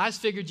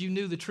you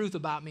knew the truth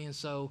about me, and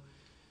so,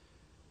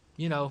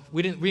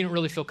 we didn't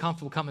really feel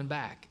comfortable coming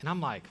back. And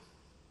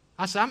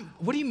I said,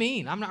 what do you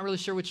mean? I'm not really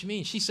sure what you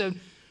mean. She said,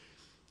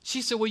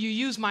 well, you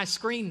used my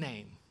screen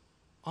name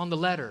on the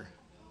letter.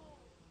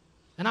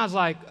 And I was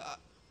like,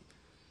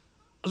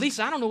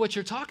 Lisa, I don't know what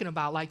you're talking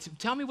about. Like,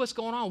 tell me what's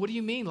going on. What do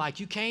you mean? Like,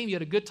 you came, you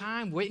had a good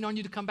time, waiting on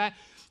you to come back.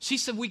 She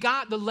said, we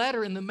got the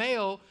letter in the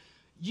mail,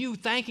 you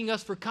thanking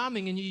us for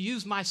coming, and you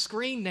used my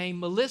screen name,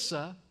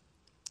 Melissa,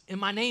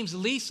 and my name's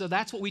Lisa.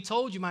 That's what we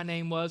told you my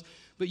name was,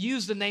 but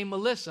use the name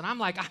Melissa. And I'm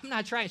like, I'm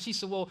not trying. She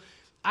said, well,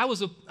 I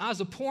was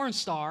a porn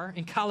star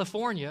in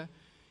California,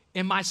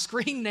 and my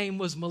screen name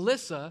was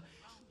Melissa,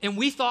 and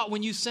we thought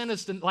when you sent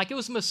us, it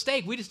was a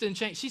mistake. We just didn't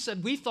change. She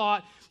said, we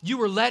thought you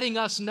were letting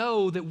us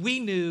know that we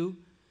knew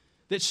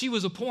that she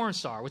was a porn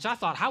star, which I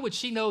thought, how would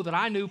she know that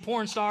I knew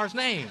porn stars'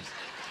 names?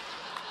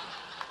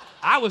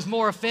 I was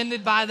more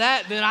offended by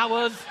that than I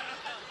was.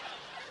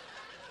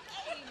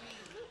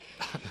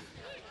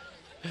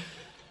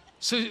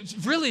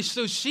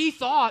 So she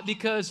thought,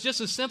 because just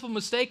a simple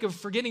mistake of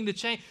forgetting to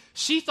change,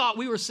 she thought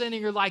we were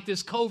sending her like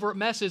this covert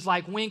message,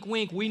 like wink,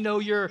 wink, we know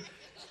you're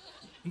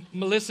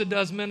Melissa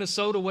does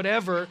Minnesota,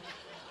 whatever.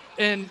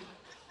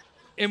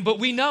 But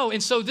we know.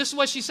 And so this is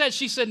what she said.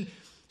 She said,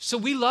 so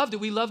we loved it.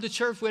 We loved the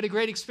church. We had a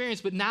great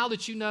experience. But now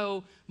that you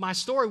know my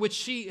story, which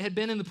she had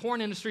been in the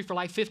porn industry for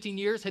like 15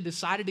 years, had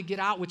decided to get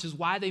out, which is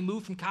why they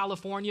moved from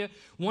California,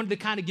 wanted to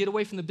kind of get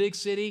away from the big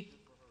city,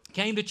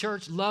 came to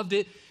church, loved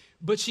it.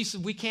 But she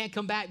said, we can't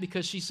come back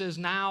because she says,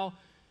 now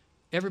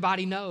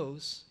everybody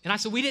knows. And I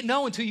said, we didn't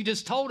know until you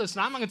just told us.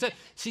 And I'm not going to tell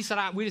you. She said,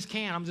 we just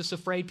can't. I'm just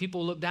afraid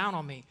people will look down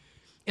on me.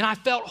 And I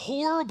felt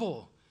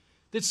horrible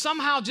that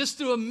somehow just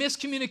through a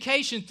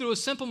miscommunication, through a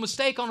simple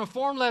mistake on a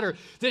form letter,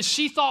 that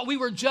she thought we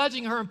were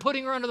judging her and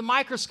putting her under the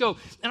microscope.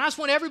 And I just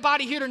want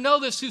everybody here to know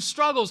this who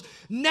struggles.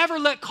 Never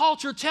let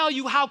culture tell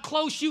you how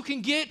close you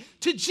can get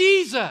to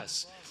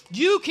Jesus.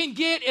 You can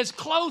get as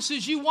close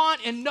as you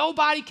want, and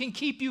nobody can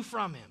keep you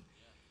from him.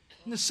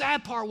 And the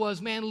sad part was,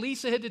 man,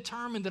 Lisa had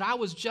determined that I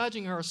was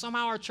judging her.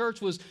 Somehow our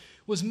church was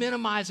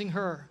minimizing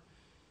her.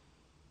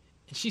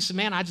 And she said,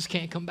 man, I just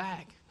can't come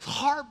back. It's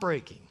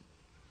heartbreaking.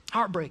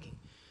 Heartbreaking.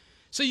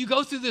 So you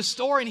go through this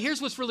story, and here's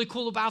what's really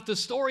cool about this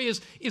story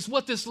is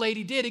what this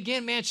lady did.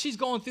 Again, man, she's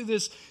going through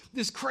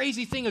this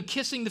crazy thing of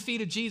kissing the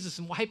feet of Jesus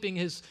and wiping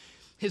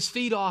his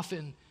feet off,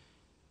 and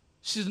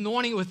she's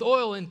anointing it with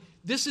oil. And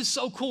this is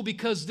so cool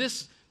because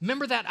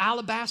remember that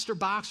alabaster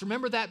box?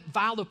 Remember that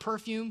vial of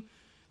perfume?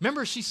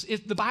 Remember,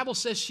 the Bible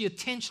says she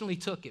intentionally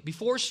took it.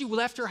 Before she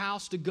left her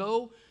house to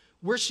go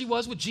where she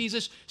was with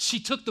Jesus, she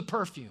took the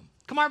perfume.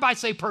 Come on, everybody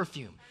say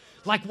perfume.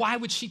 Like, why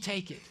would she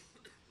take it?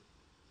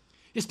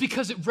 It's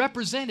because it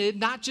represented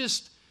not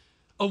just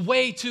a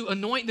way to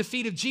anoint the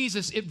feet of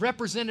Jesus, it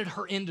represented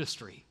her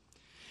industry.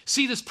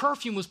 See, this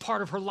perfume was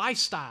part of her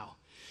lifestyle.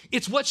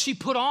 It's what she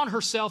put on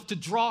herself to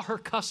draw her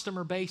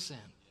customer base in.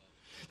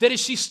 That as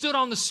she stood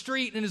on the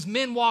street and as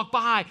men walked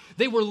by,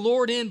 they were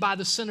lured in by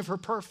the scent of her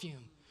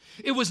perfume.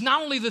 It was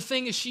not only the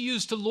thing that she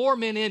used to lure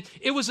men in,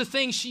 it was the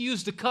thing she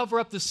used to cover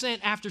up the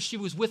scent after she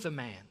was with a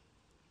man.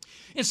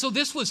 And so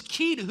this was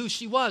key to who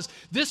she was.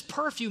 This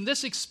perfume,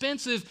 this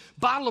expensive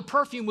bottle of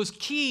perfume was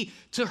key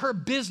to her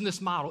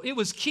business model. It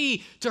was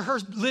key to her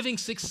living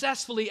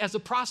successfully as a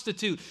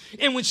prostitute.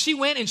 And when she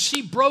went and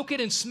she broke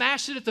it and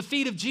smashed it at the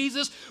feet of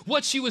Jesus,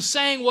 what she was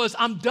saying was,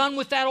 I'm done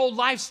with that old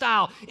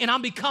lifestyle and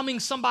I'm becoming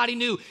somebody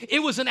new. It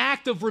was an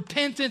act of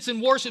repentance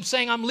and worship,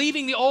 saying, I'm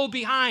leaving the old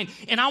behind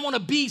and I want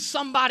to be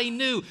somebody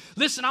new.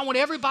 Listen, I want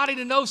everybody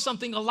to know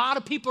something. A lot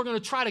of people are going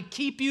to try to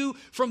keep you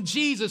from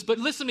Jesus, but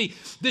listen to me,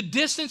 the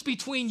distance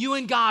between you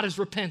and God is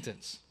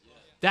repentance.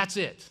 That's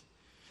it.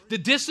 The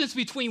distance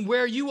between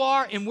where you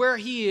are and where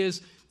he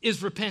is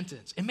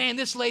repentance. And man,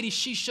 this lady,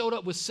 she showed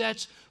up with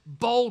such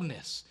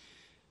boldness.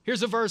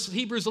 Here's a verse,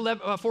 Hebrews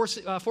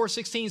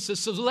 4:16 says,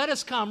 so let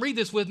us come, read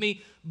this with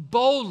me,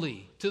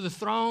 boldly to the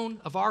throne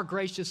of our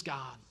gracious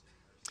God.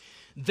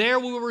 There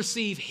we will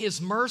receive his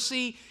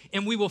mercy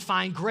and we will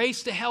find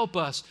grace to help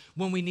us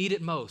when we need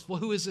it most. Well,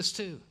 who is this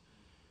to?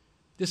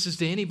 This is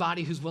to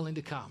anybody who's willing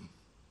to come.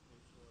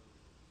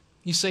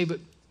 You say, but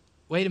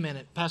wait a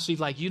minute, Pastor Steve,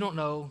 like you don't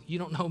know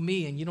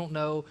me and you don't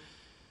know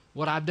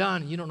what I've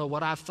done and you don't know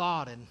what I've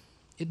thought, and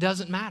it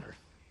doesn't matter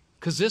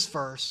because this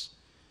verse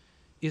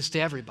is to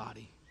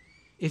everybody.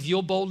 If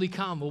you'll boldly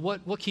come, well,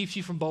 what keeps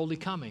you from boldly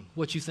coming?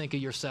 What you think of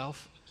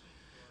yourself,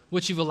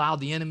 what you've allowed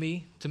the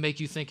enemy to make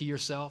you think of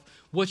yourself,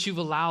 what you've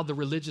allowed the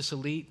religious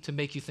elite to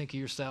make you think of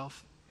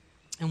yourself.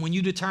 And when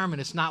you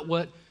determine it's not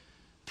what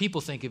people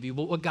think of you,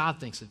 but what God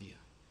thinks of you,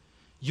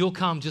 you'll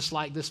come just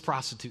like this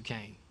prostitute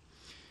came.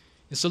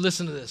 And so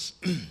listen to this.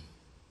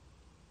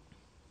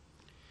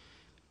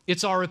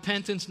 It's our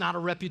repentance, not a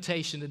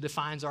reputation, that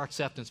defines our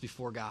acceptance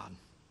before God.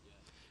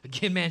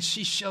 Again, man,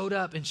 she showed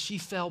up and she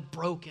felt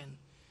broken.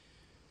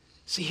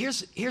 See,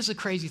 here's the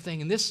crazy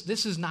thing, and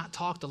this is not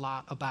talked a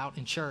lot about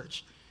in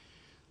church.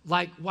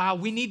 Like, while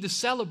we need to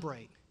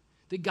celebrate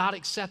that God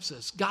accepts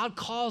us, God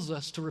calls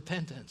us to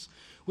repentance,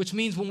 which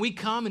means when we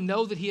come and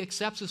know that he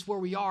accepts us where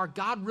we are,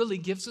 God really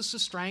gives us the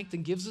strength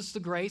and gives us the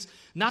grace.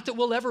 Not that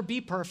we'll ever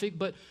be perfect,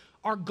 but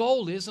our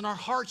goal is and our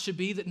heart should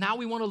be that now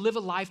we want to live a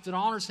life that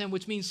honors him,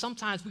 which means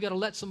sometimes we got to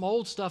let some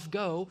old stuff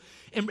go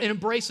and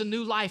embrace a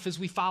new life as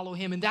we follow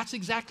him. And that's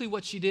exactly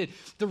what she did.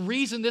 The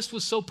reason this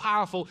was so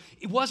powerful,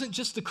 it wasn't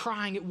just the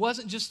crying, it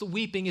wasn't just the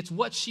weeping, it's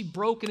what she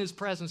broke in his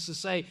presence to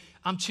say,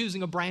 I'm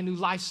choosing a brand new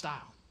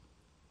lifestyle.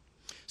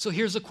 So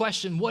here's the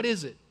question, what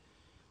is it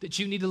that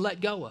you need to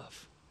let go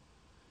of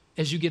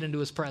as you get into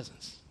his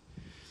presence?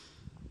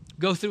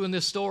 Go through in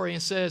this story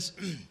and says,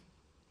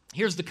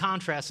 here's the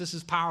contrast. This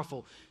is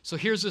powerful. So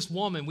here's this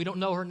woman. We don't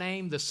know her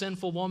name, the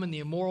sinful woman, the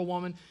immoral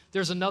woman.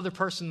 There's another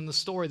person in the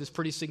story that's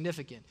pretty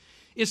significant.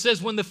 It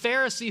says, when the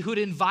Pharisee who'd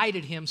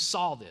invited him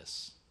saw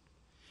this.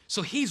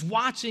 So he's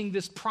watching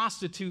this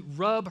prostitute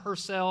rub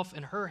herself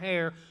and her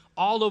hair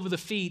all over the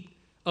feet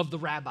of the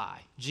rabbi,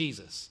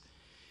 Jesus.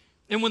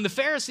 And when the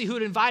Pharisee who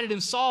had invited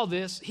him saw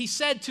this, he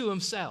said to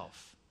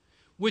himself,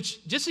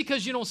 which just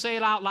because you don't say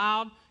it out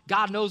loud,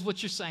 God knows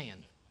what you're saying.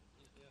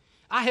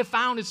 I have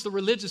found it's the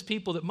religious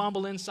people that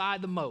mumble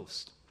inside the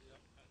most.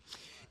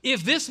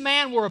 If this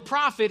man were a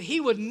prophet,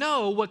 he would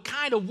know what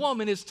kind of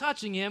woman is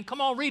touching him.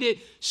 Come on, read it.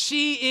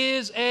 She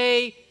is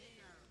a...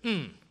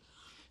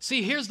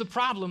 See, here's the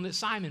problem that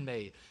Simon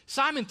made.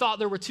 Simon thought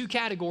there were two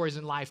categories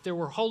in life. There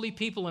were holy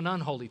people and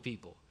unholy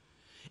people.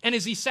 And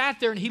as he sat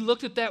there and he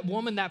looked at that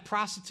woman, that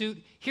prostitute,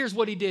 here's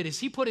what he did, is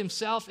he put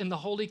himself in the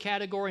holy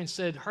category and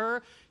said,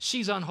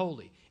 she's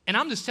unholy. And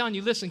I'm just telling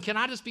you, listen, can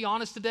I just be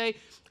honest today?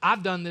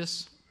 I've done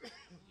this.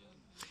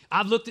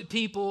 I've looked at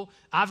people,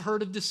 I've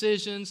heard of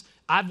decisions,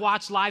 I've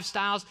watched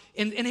lifestyles,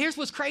 and here's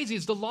what's crazy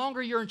is the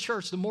longer you're in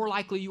church, the more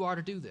likely you are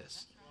to do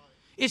this.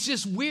 It's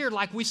just weird,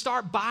 like we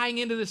start buying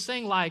into this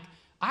thing like,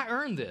 I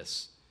earned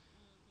this,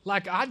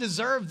 like I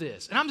deserve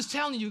this. And I'm just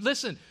telling you,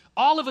 listen,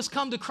 all of us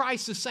come to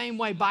Christ the same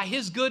way, by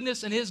his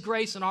goodness and his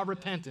grace and our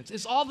repentance.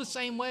 It's all the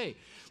same way.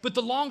 But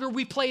the longer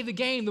we play the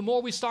game, the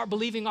more we start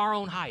believing our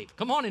own hype.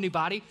 Come on,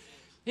 anybody.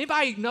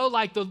 Anybody know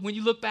like when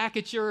you look back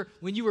at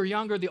when you were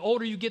younger, the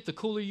older you get, the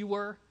cooler you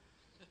were?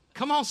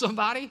 Come on,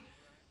 somebody.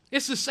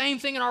 It's the same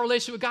thing in our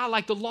relationship with God.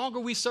 Like the longer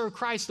we serve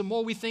Christ, the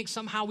more we think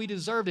somehow we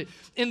deserved it.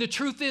 And the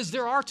truth is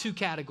there are two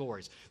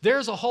categories.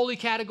 There's a holy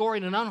category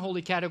and an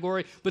unholy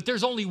category, but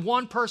there's only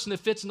one person that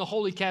fits in the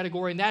holy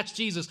category, and that's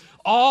Jesus.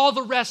 All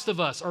the rest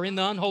of us are in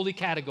the unholy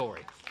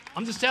category.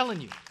 I'm just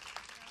telling you.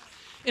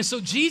 And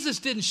so Jesus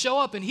didn't show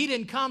up, and he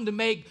didn't come to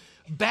make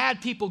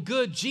bad people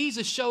good.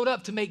 Jesus showed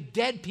up to make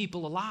dead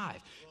people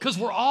alive. Because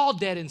we're all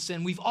dead in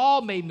sin. We've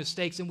all made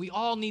mistakes, and we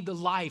all need the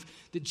life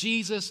that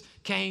Jesus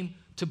came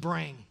to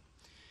bring.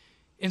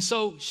 And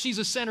so she's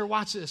a sinner.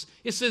 Watch this.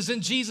 It says,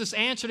 then Jesus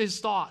answered his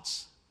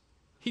thoughts.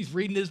 He's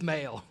reading his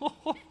mail.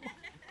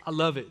 I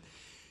love it.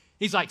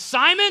 He's like,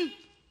 Simon?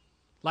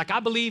 Like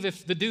I believe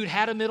if the dude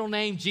had a middle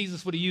name,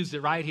 Jesus would have used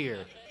it right here.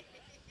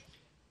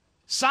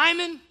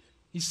 Simon,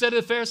 he said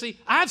to the Pharisee,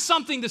 I have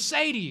something to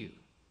say to you.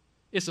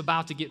 It's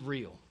about to get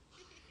real.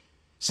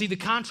 See, the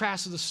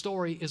contrast of the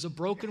story is a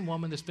broken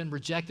woman that's been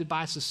rejected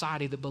by a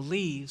society that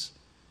believes,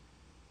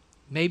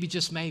 maybe,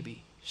 just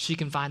maybe, she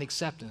can find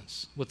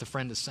acceptance with the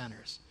friend of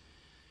sinners.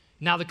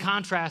 Now, the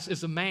contrast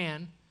is a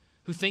man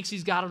who thinks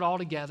he's got it all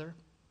together.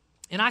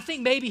 And I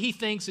think maybe he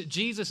thinks that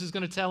Jesus is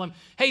going to tell him,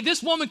 hey,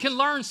 this woman can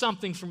learn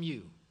something from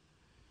you.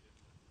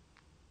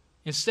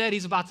 Instead,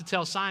 he's about to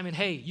tell Simon,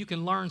 hey, you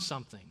can learn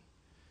something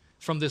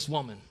from this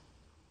woman.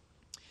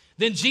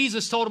 Then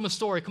Jesus told him a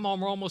story. Come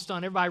on, we're almost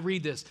done. Everybody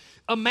read this.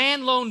 A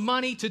man loaned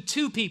money to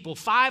two people,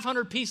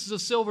 500 pieces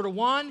of silver to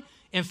one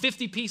and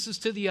 50 pieces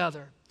to the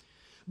other.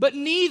 But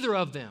neither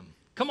of them,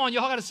 come on,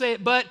 y'all got to say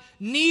it, but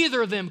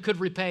neither of them could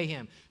repay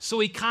him. So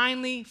he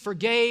kindly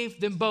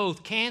forgave them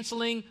both,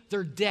 canceling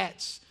their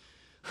debts.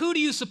 Who do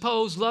you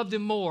suppose loved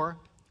him more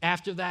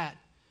after that?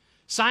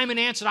 Simon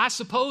answered, I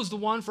suppose the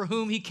one for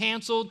whom he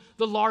canceled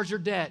the larger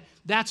debt.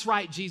 That's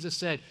right, Jesus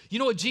said. You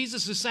know what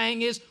Jesus is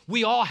saying is,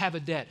 we all have a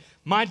debt.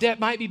 My debt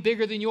might be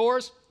bigger than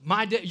yours.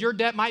 Your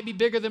debt might be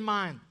bigger than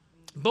mine.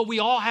 But we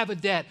all have a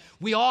debt.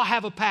 We all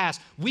have a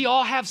past. We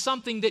all have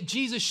something that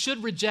Jesus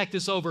should reject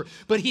us over.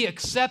 But he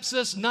accepts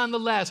us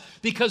nonetheless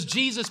because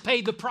Jesus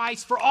paid the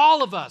price for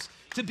all of us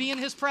to be in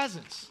his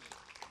presence.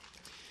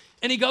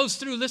 And he goes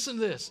through, listen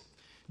to this.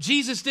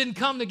 Jesus didn't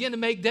come again to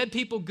make dead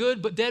people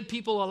good, but dead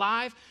people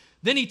alive.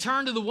 Then he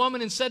turned to the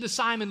woman and said to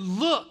Simon,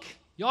 look,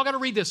 y'all got to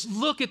read this.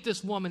 Look at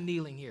this woman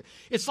kneeling here.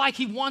 It's like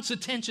he wants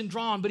attention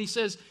drawn, but he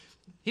says,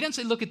 he doesn't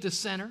say, look at this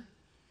sinner.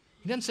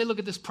 He doesn't say, look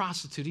at this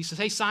prostitute. He says,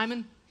 hey,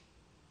 Simon,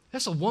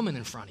 that's a woman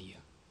in front of you.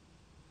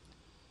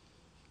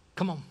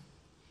 Come on.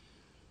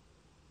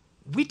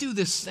 We do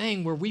this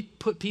thing where we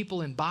put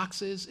people in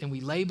boxes and we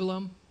label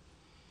them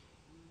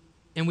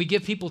and we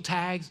give people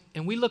tags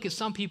and we look at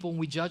some people and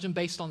we judge them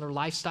based on their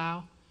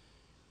lifestyle.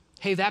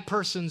 Hey, that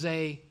person's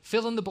a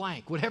fill in the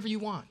blank, whatever you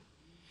want.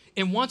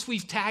 And once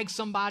we've tagged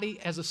somebody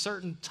as a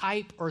certain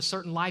type or a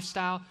certain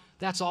lifestyle,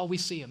 that's all we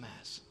see them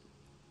as.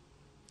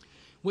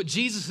 What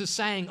Jesus is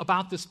saying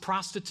about this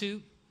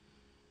prostitute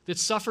that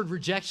suffered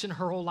rejection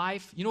her whole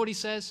life, you know what he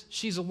says?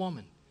 She's a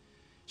woman.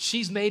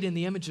 She's made in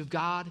the image of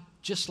God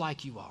just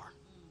like you are.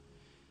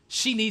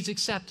 She needs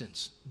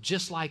acceptance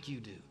just like you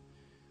do.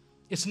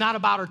 It's not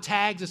about her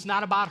tags. It's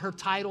not about her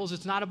titles.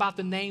 It's not about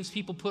the names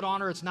people put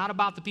on her. It's not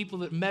about the people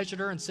that measured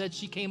her and said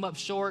she came up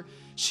short.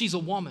 She's a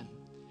woman.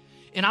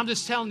 And I'm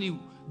just telling you,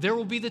 there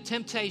will be the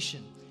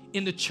temptation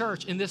in the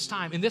church in this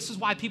time. And this is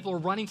why people are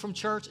running from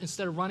church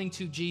instead of running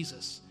to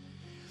Jesus.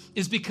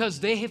 Is because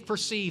they have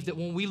perceived that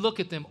when we look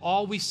at them,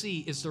 all we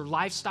see is their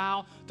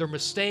lifestyle, their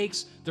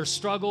mistakes, their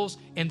struggles,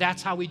 and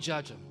that's how we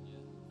judge them.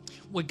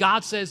 What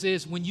God says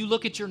is when you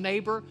look at your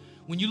neighbor,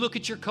 when you look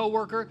at your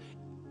coworker,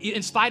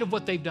 in spite of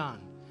what they've done,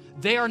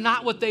 they are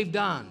not what they've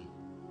done.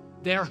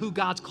 They are who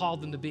God's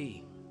called them to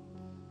be.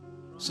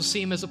 So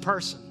see them as a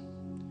person.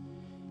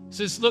 He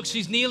says, look,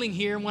 she's kneeling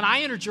here, and when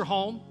I entered your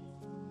home,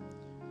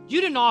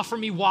 you didn't offer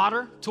me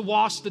water to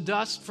wash the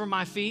dust from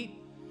my feet,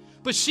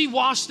 but she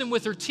washed them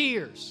with her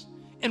tears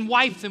and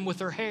wiped them with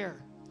her hair.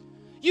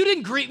 You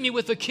didn't greet me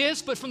with a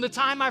kiss, but from the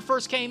time I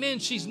first came in,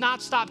 she's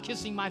not stopped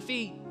kissing my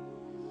feet.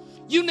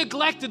 You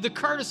neglected the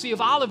courtesy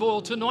of olive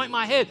oil to anoint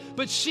my head,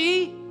 but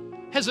she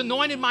has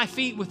anointed my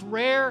feet with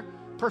rare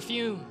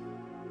perfume.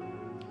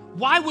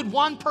 Why would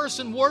one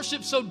person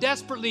worship so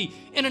desperately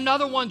and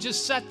another one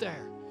just sit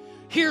there?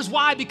 Here's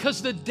why,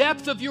 because the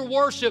depth of your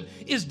worship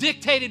is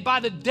dictated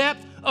by the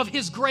depth of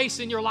His grace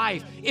in your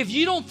life. If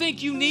you don't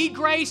think you need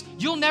grace,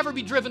 you'll never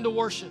be driven to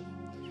worship.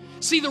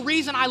 See, the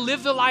reason I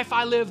live the life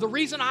I live, the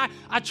reason I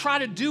try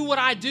to do what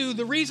I do,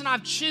 the reason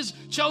I've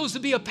chose to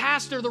be a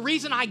pastor, the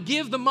reason I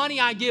give the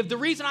money I give, the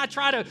reason I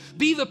try to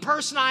be the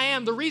person I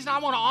am, the reason I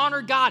want to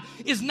honor God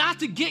is not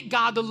to get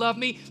God to love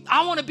me.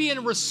 I want to be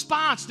in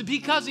response to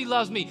because He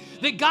loves me.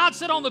 That God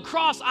said on the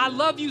cross, I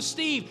love you,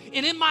 Steve.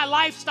 And in my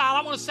lifestyle,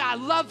 I want to say, I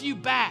love you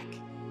back.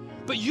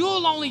 But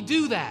you'll only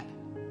do that.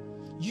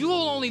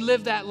 You'll only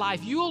live that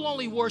life. You'll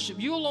only worship.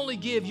 You'll only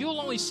give. You'll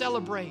only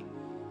celebrate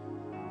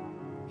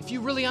if you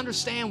really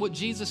understand what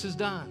Jesus has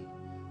done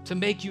to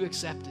make you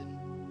accepted.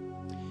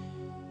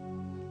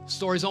 The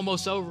story's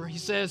almost over. He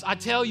says, I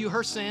tell you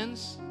her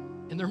sins,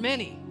 and they're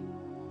many.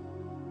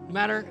 No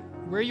matter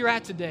where you're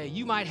at today,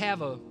 you might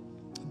have a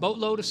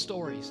boatload of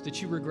stories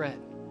that you regret,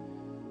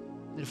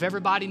 that if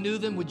everybody knew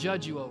them, would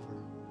judge you over.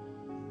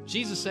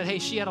 Jesus said, hey,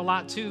 she had a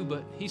lot too,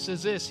 but He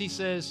says this, He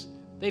says,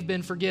 they've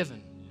been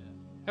forgiven.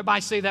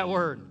 Everybody say that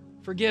word,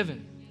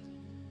 forgiven.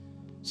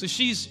 So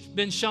she's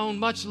been shown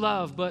much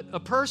love, but a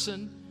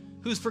person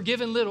who's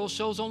forgiven little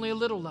shows only a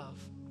little love.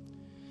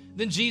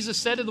 Then Jesus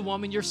said to the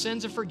woman, your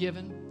sins are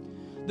forgiven.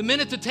 The men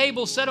at the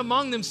table said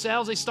among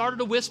themselves, they started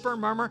to whisper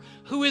and murmur,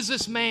 who is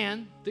this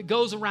man that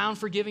goes around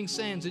forgiving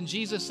sins? And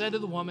Jesus said to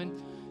the woman,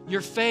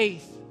 your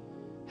faith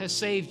has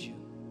saved you.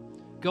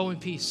 Go in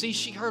peace. See,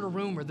 she heard a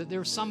rumor that there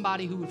was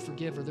somebody who would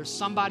forgive her. There's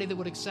somebody that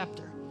would accept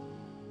her.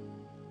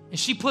 And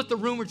she put the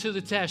rumor to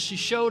the test. She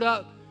showed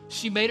up.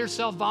 She made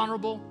herself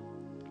vulnerable.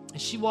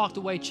 And she walked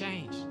away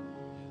changed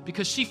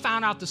because she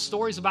found out the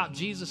stories about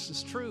Jesus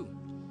is true.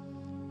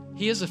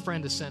 He is a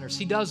friend of sinners.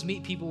 He does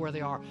meet people where they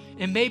are.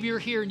 And maybe you're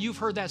here and you've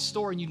heard that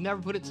story and you've never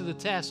put it to the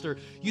test, or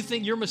you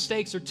think your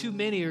mistakes are too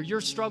many or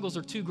your struggles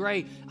are too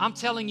great. I'm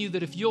telling you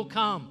that if you'll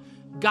come,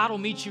 God will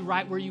meet you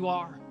right where you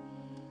are.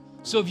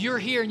 So if you're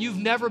here and you've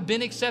never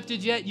been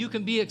accepted yet, you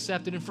can be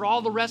accepted. And for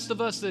all the rest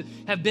of us that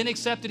have been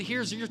accepted,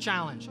 here's your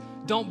challenge.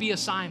 Don't be a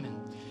Simon.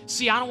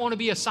 See, I don't want to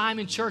be a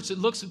Simon church that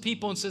looks at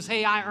people and says,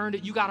 hey, I earned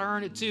it. You got to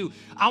earn it too.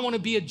 I want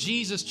to be a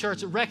Jesus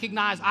church that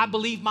recognizes I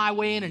believe my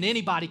way in and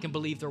anybody can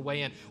believe their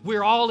way in.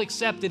 We're all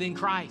accepted in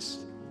Christ.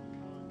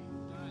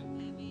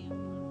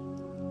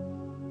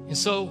 And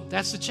so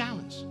that's the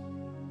challenge.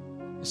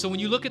 And so when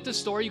you look at this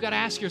story, you got to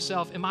ask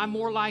yourself, am I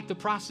more like the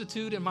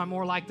prostitute? Am I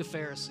more like the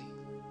Pharisee?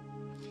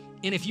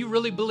 And if you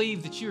really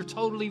believe that you're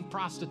totally a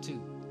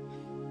prostitute,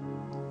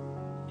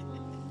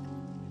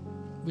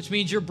 which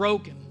means you're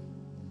broken,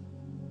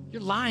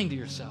 you're lying to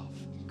yourself,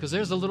 because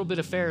there's a little bit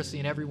of Pharisee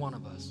in every one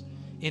of us.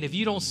 And if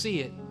you don't see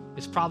it,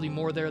 it's probably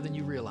more there than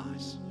you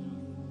realize.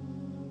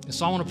 And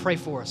so I want to pray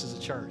for us as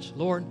a church.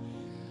 Lord,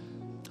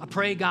 I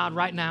pray, God,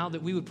 right now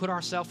that we would put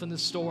ourselves in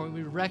this story and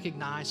we would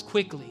recognize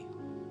quickly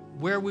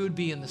where we would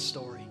be in this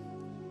story.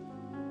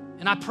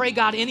 And I pray,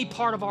 God, any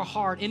part of our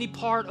heart, any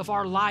part of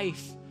our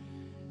life,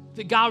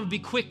 that God would be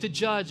quick to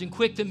judge and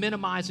quick to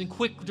minimize and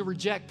quick to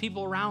reject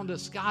people around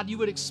us. God, you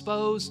would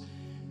expose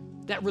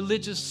that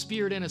religious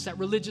spirit in us, that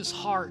religious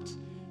heart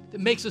that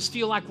makes us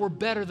feel like we're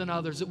better than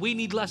others, that we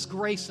need less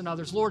grace than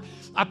others. Lord,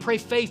 I pray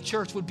Faith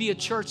Church would be a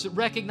church that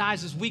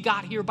recognizes we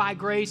got here by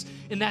grace,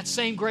 and that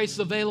same grace is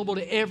available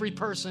to every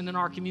person in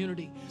our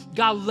community.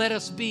 God, let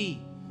us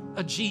be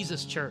a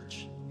Jesus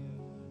church.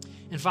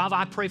 And Father,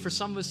 I pray for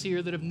some of us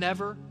here that have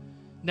never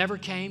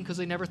came because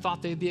they never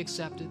thought they'd be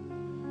accepted.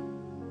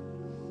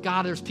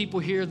 God, there's people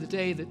here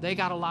today that they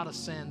got a lot of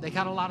sin. They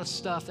got a lot of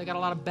stuff. They got a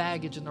lot of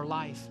baggage in their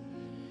life.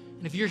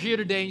 And if you're here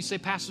today and you say,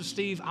 Pastor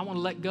Steve, I want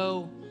to let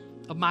go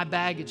of my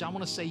baggage. I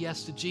want to say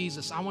yes to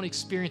Jesus. I want to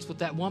experience what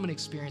that woman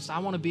experienced. I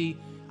want to be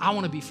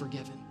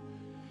forgiven.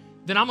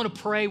 Then I'm going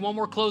to pray one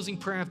more closing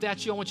prayer. If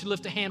that's you, I want you to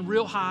lift a hand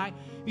real high.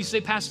 You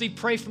say, Pastor Steve,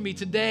 pray for me.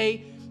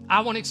 Today,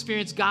 I want to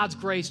experience God's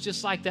grace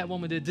just like that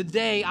woman did.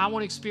 Today, I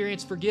want to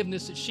experience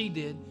forgiveness that she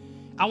did.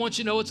 I want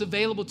you to know it's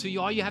available to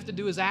you. All you have to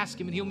do is ask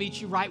him, and he'll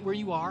meet you right where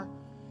you are.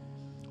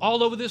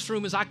 All over this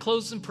room, as I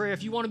close in prayer,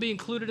 if you want to be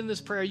included in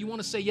this prayer, you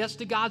want to say yes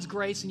to God's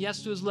grace and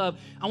yes to his love,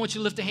 I want you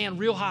to lift a hand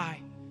real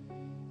high.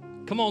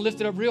 Come on, lift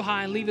it up real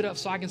high and leave it up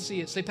so I can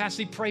see it. Say,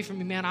 Pastor Steve, pray for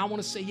me, man. I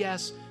want to say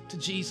yes to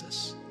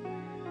Jesus.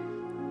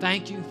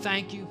 Thank you,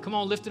 thank you. Come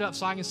on, lift it up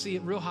so I can see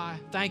it real high.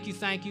 Thank you,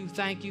 thank you,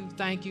 thank you,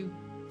 thank you,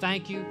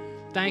 thank you,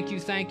 thank you,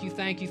 thank you,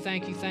 thank you,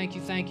 thank you, thank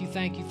you, thank you,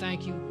 thank you,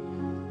 thank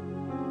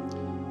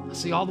you. I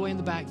see all the way in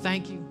the back.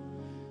 Thank you.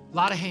 A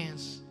lot of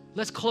hands.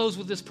 Let's close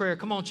with this prayer.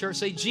 Come on, church.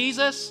 Say,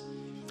 Jesus,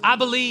 I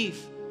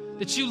believe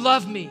that you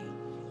love me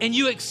and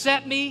you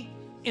accept me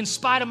in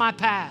spite of my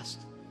past,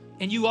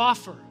 and you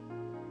offer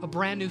a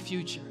brand new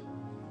future.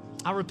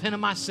 I repent of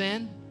my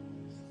sin,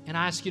 and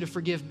I ask you to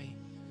forgive me,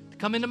 to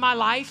come into my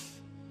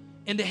life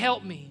and to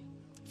help me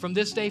from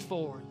this day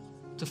forward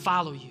to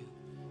follow you.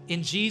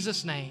 In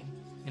Jesus' name.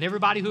 And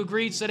everybody who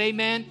agreed said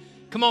amen.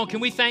 Come on, can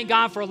we thank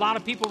God for a lot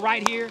of people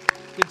right here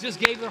that just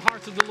gave their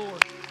heart to the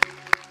Lord?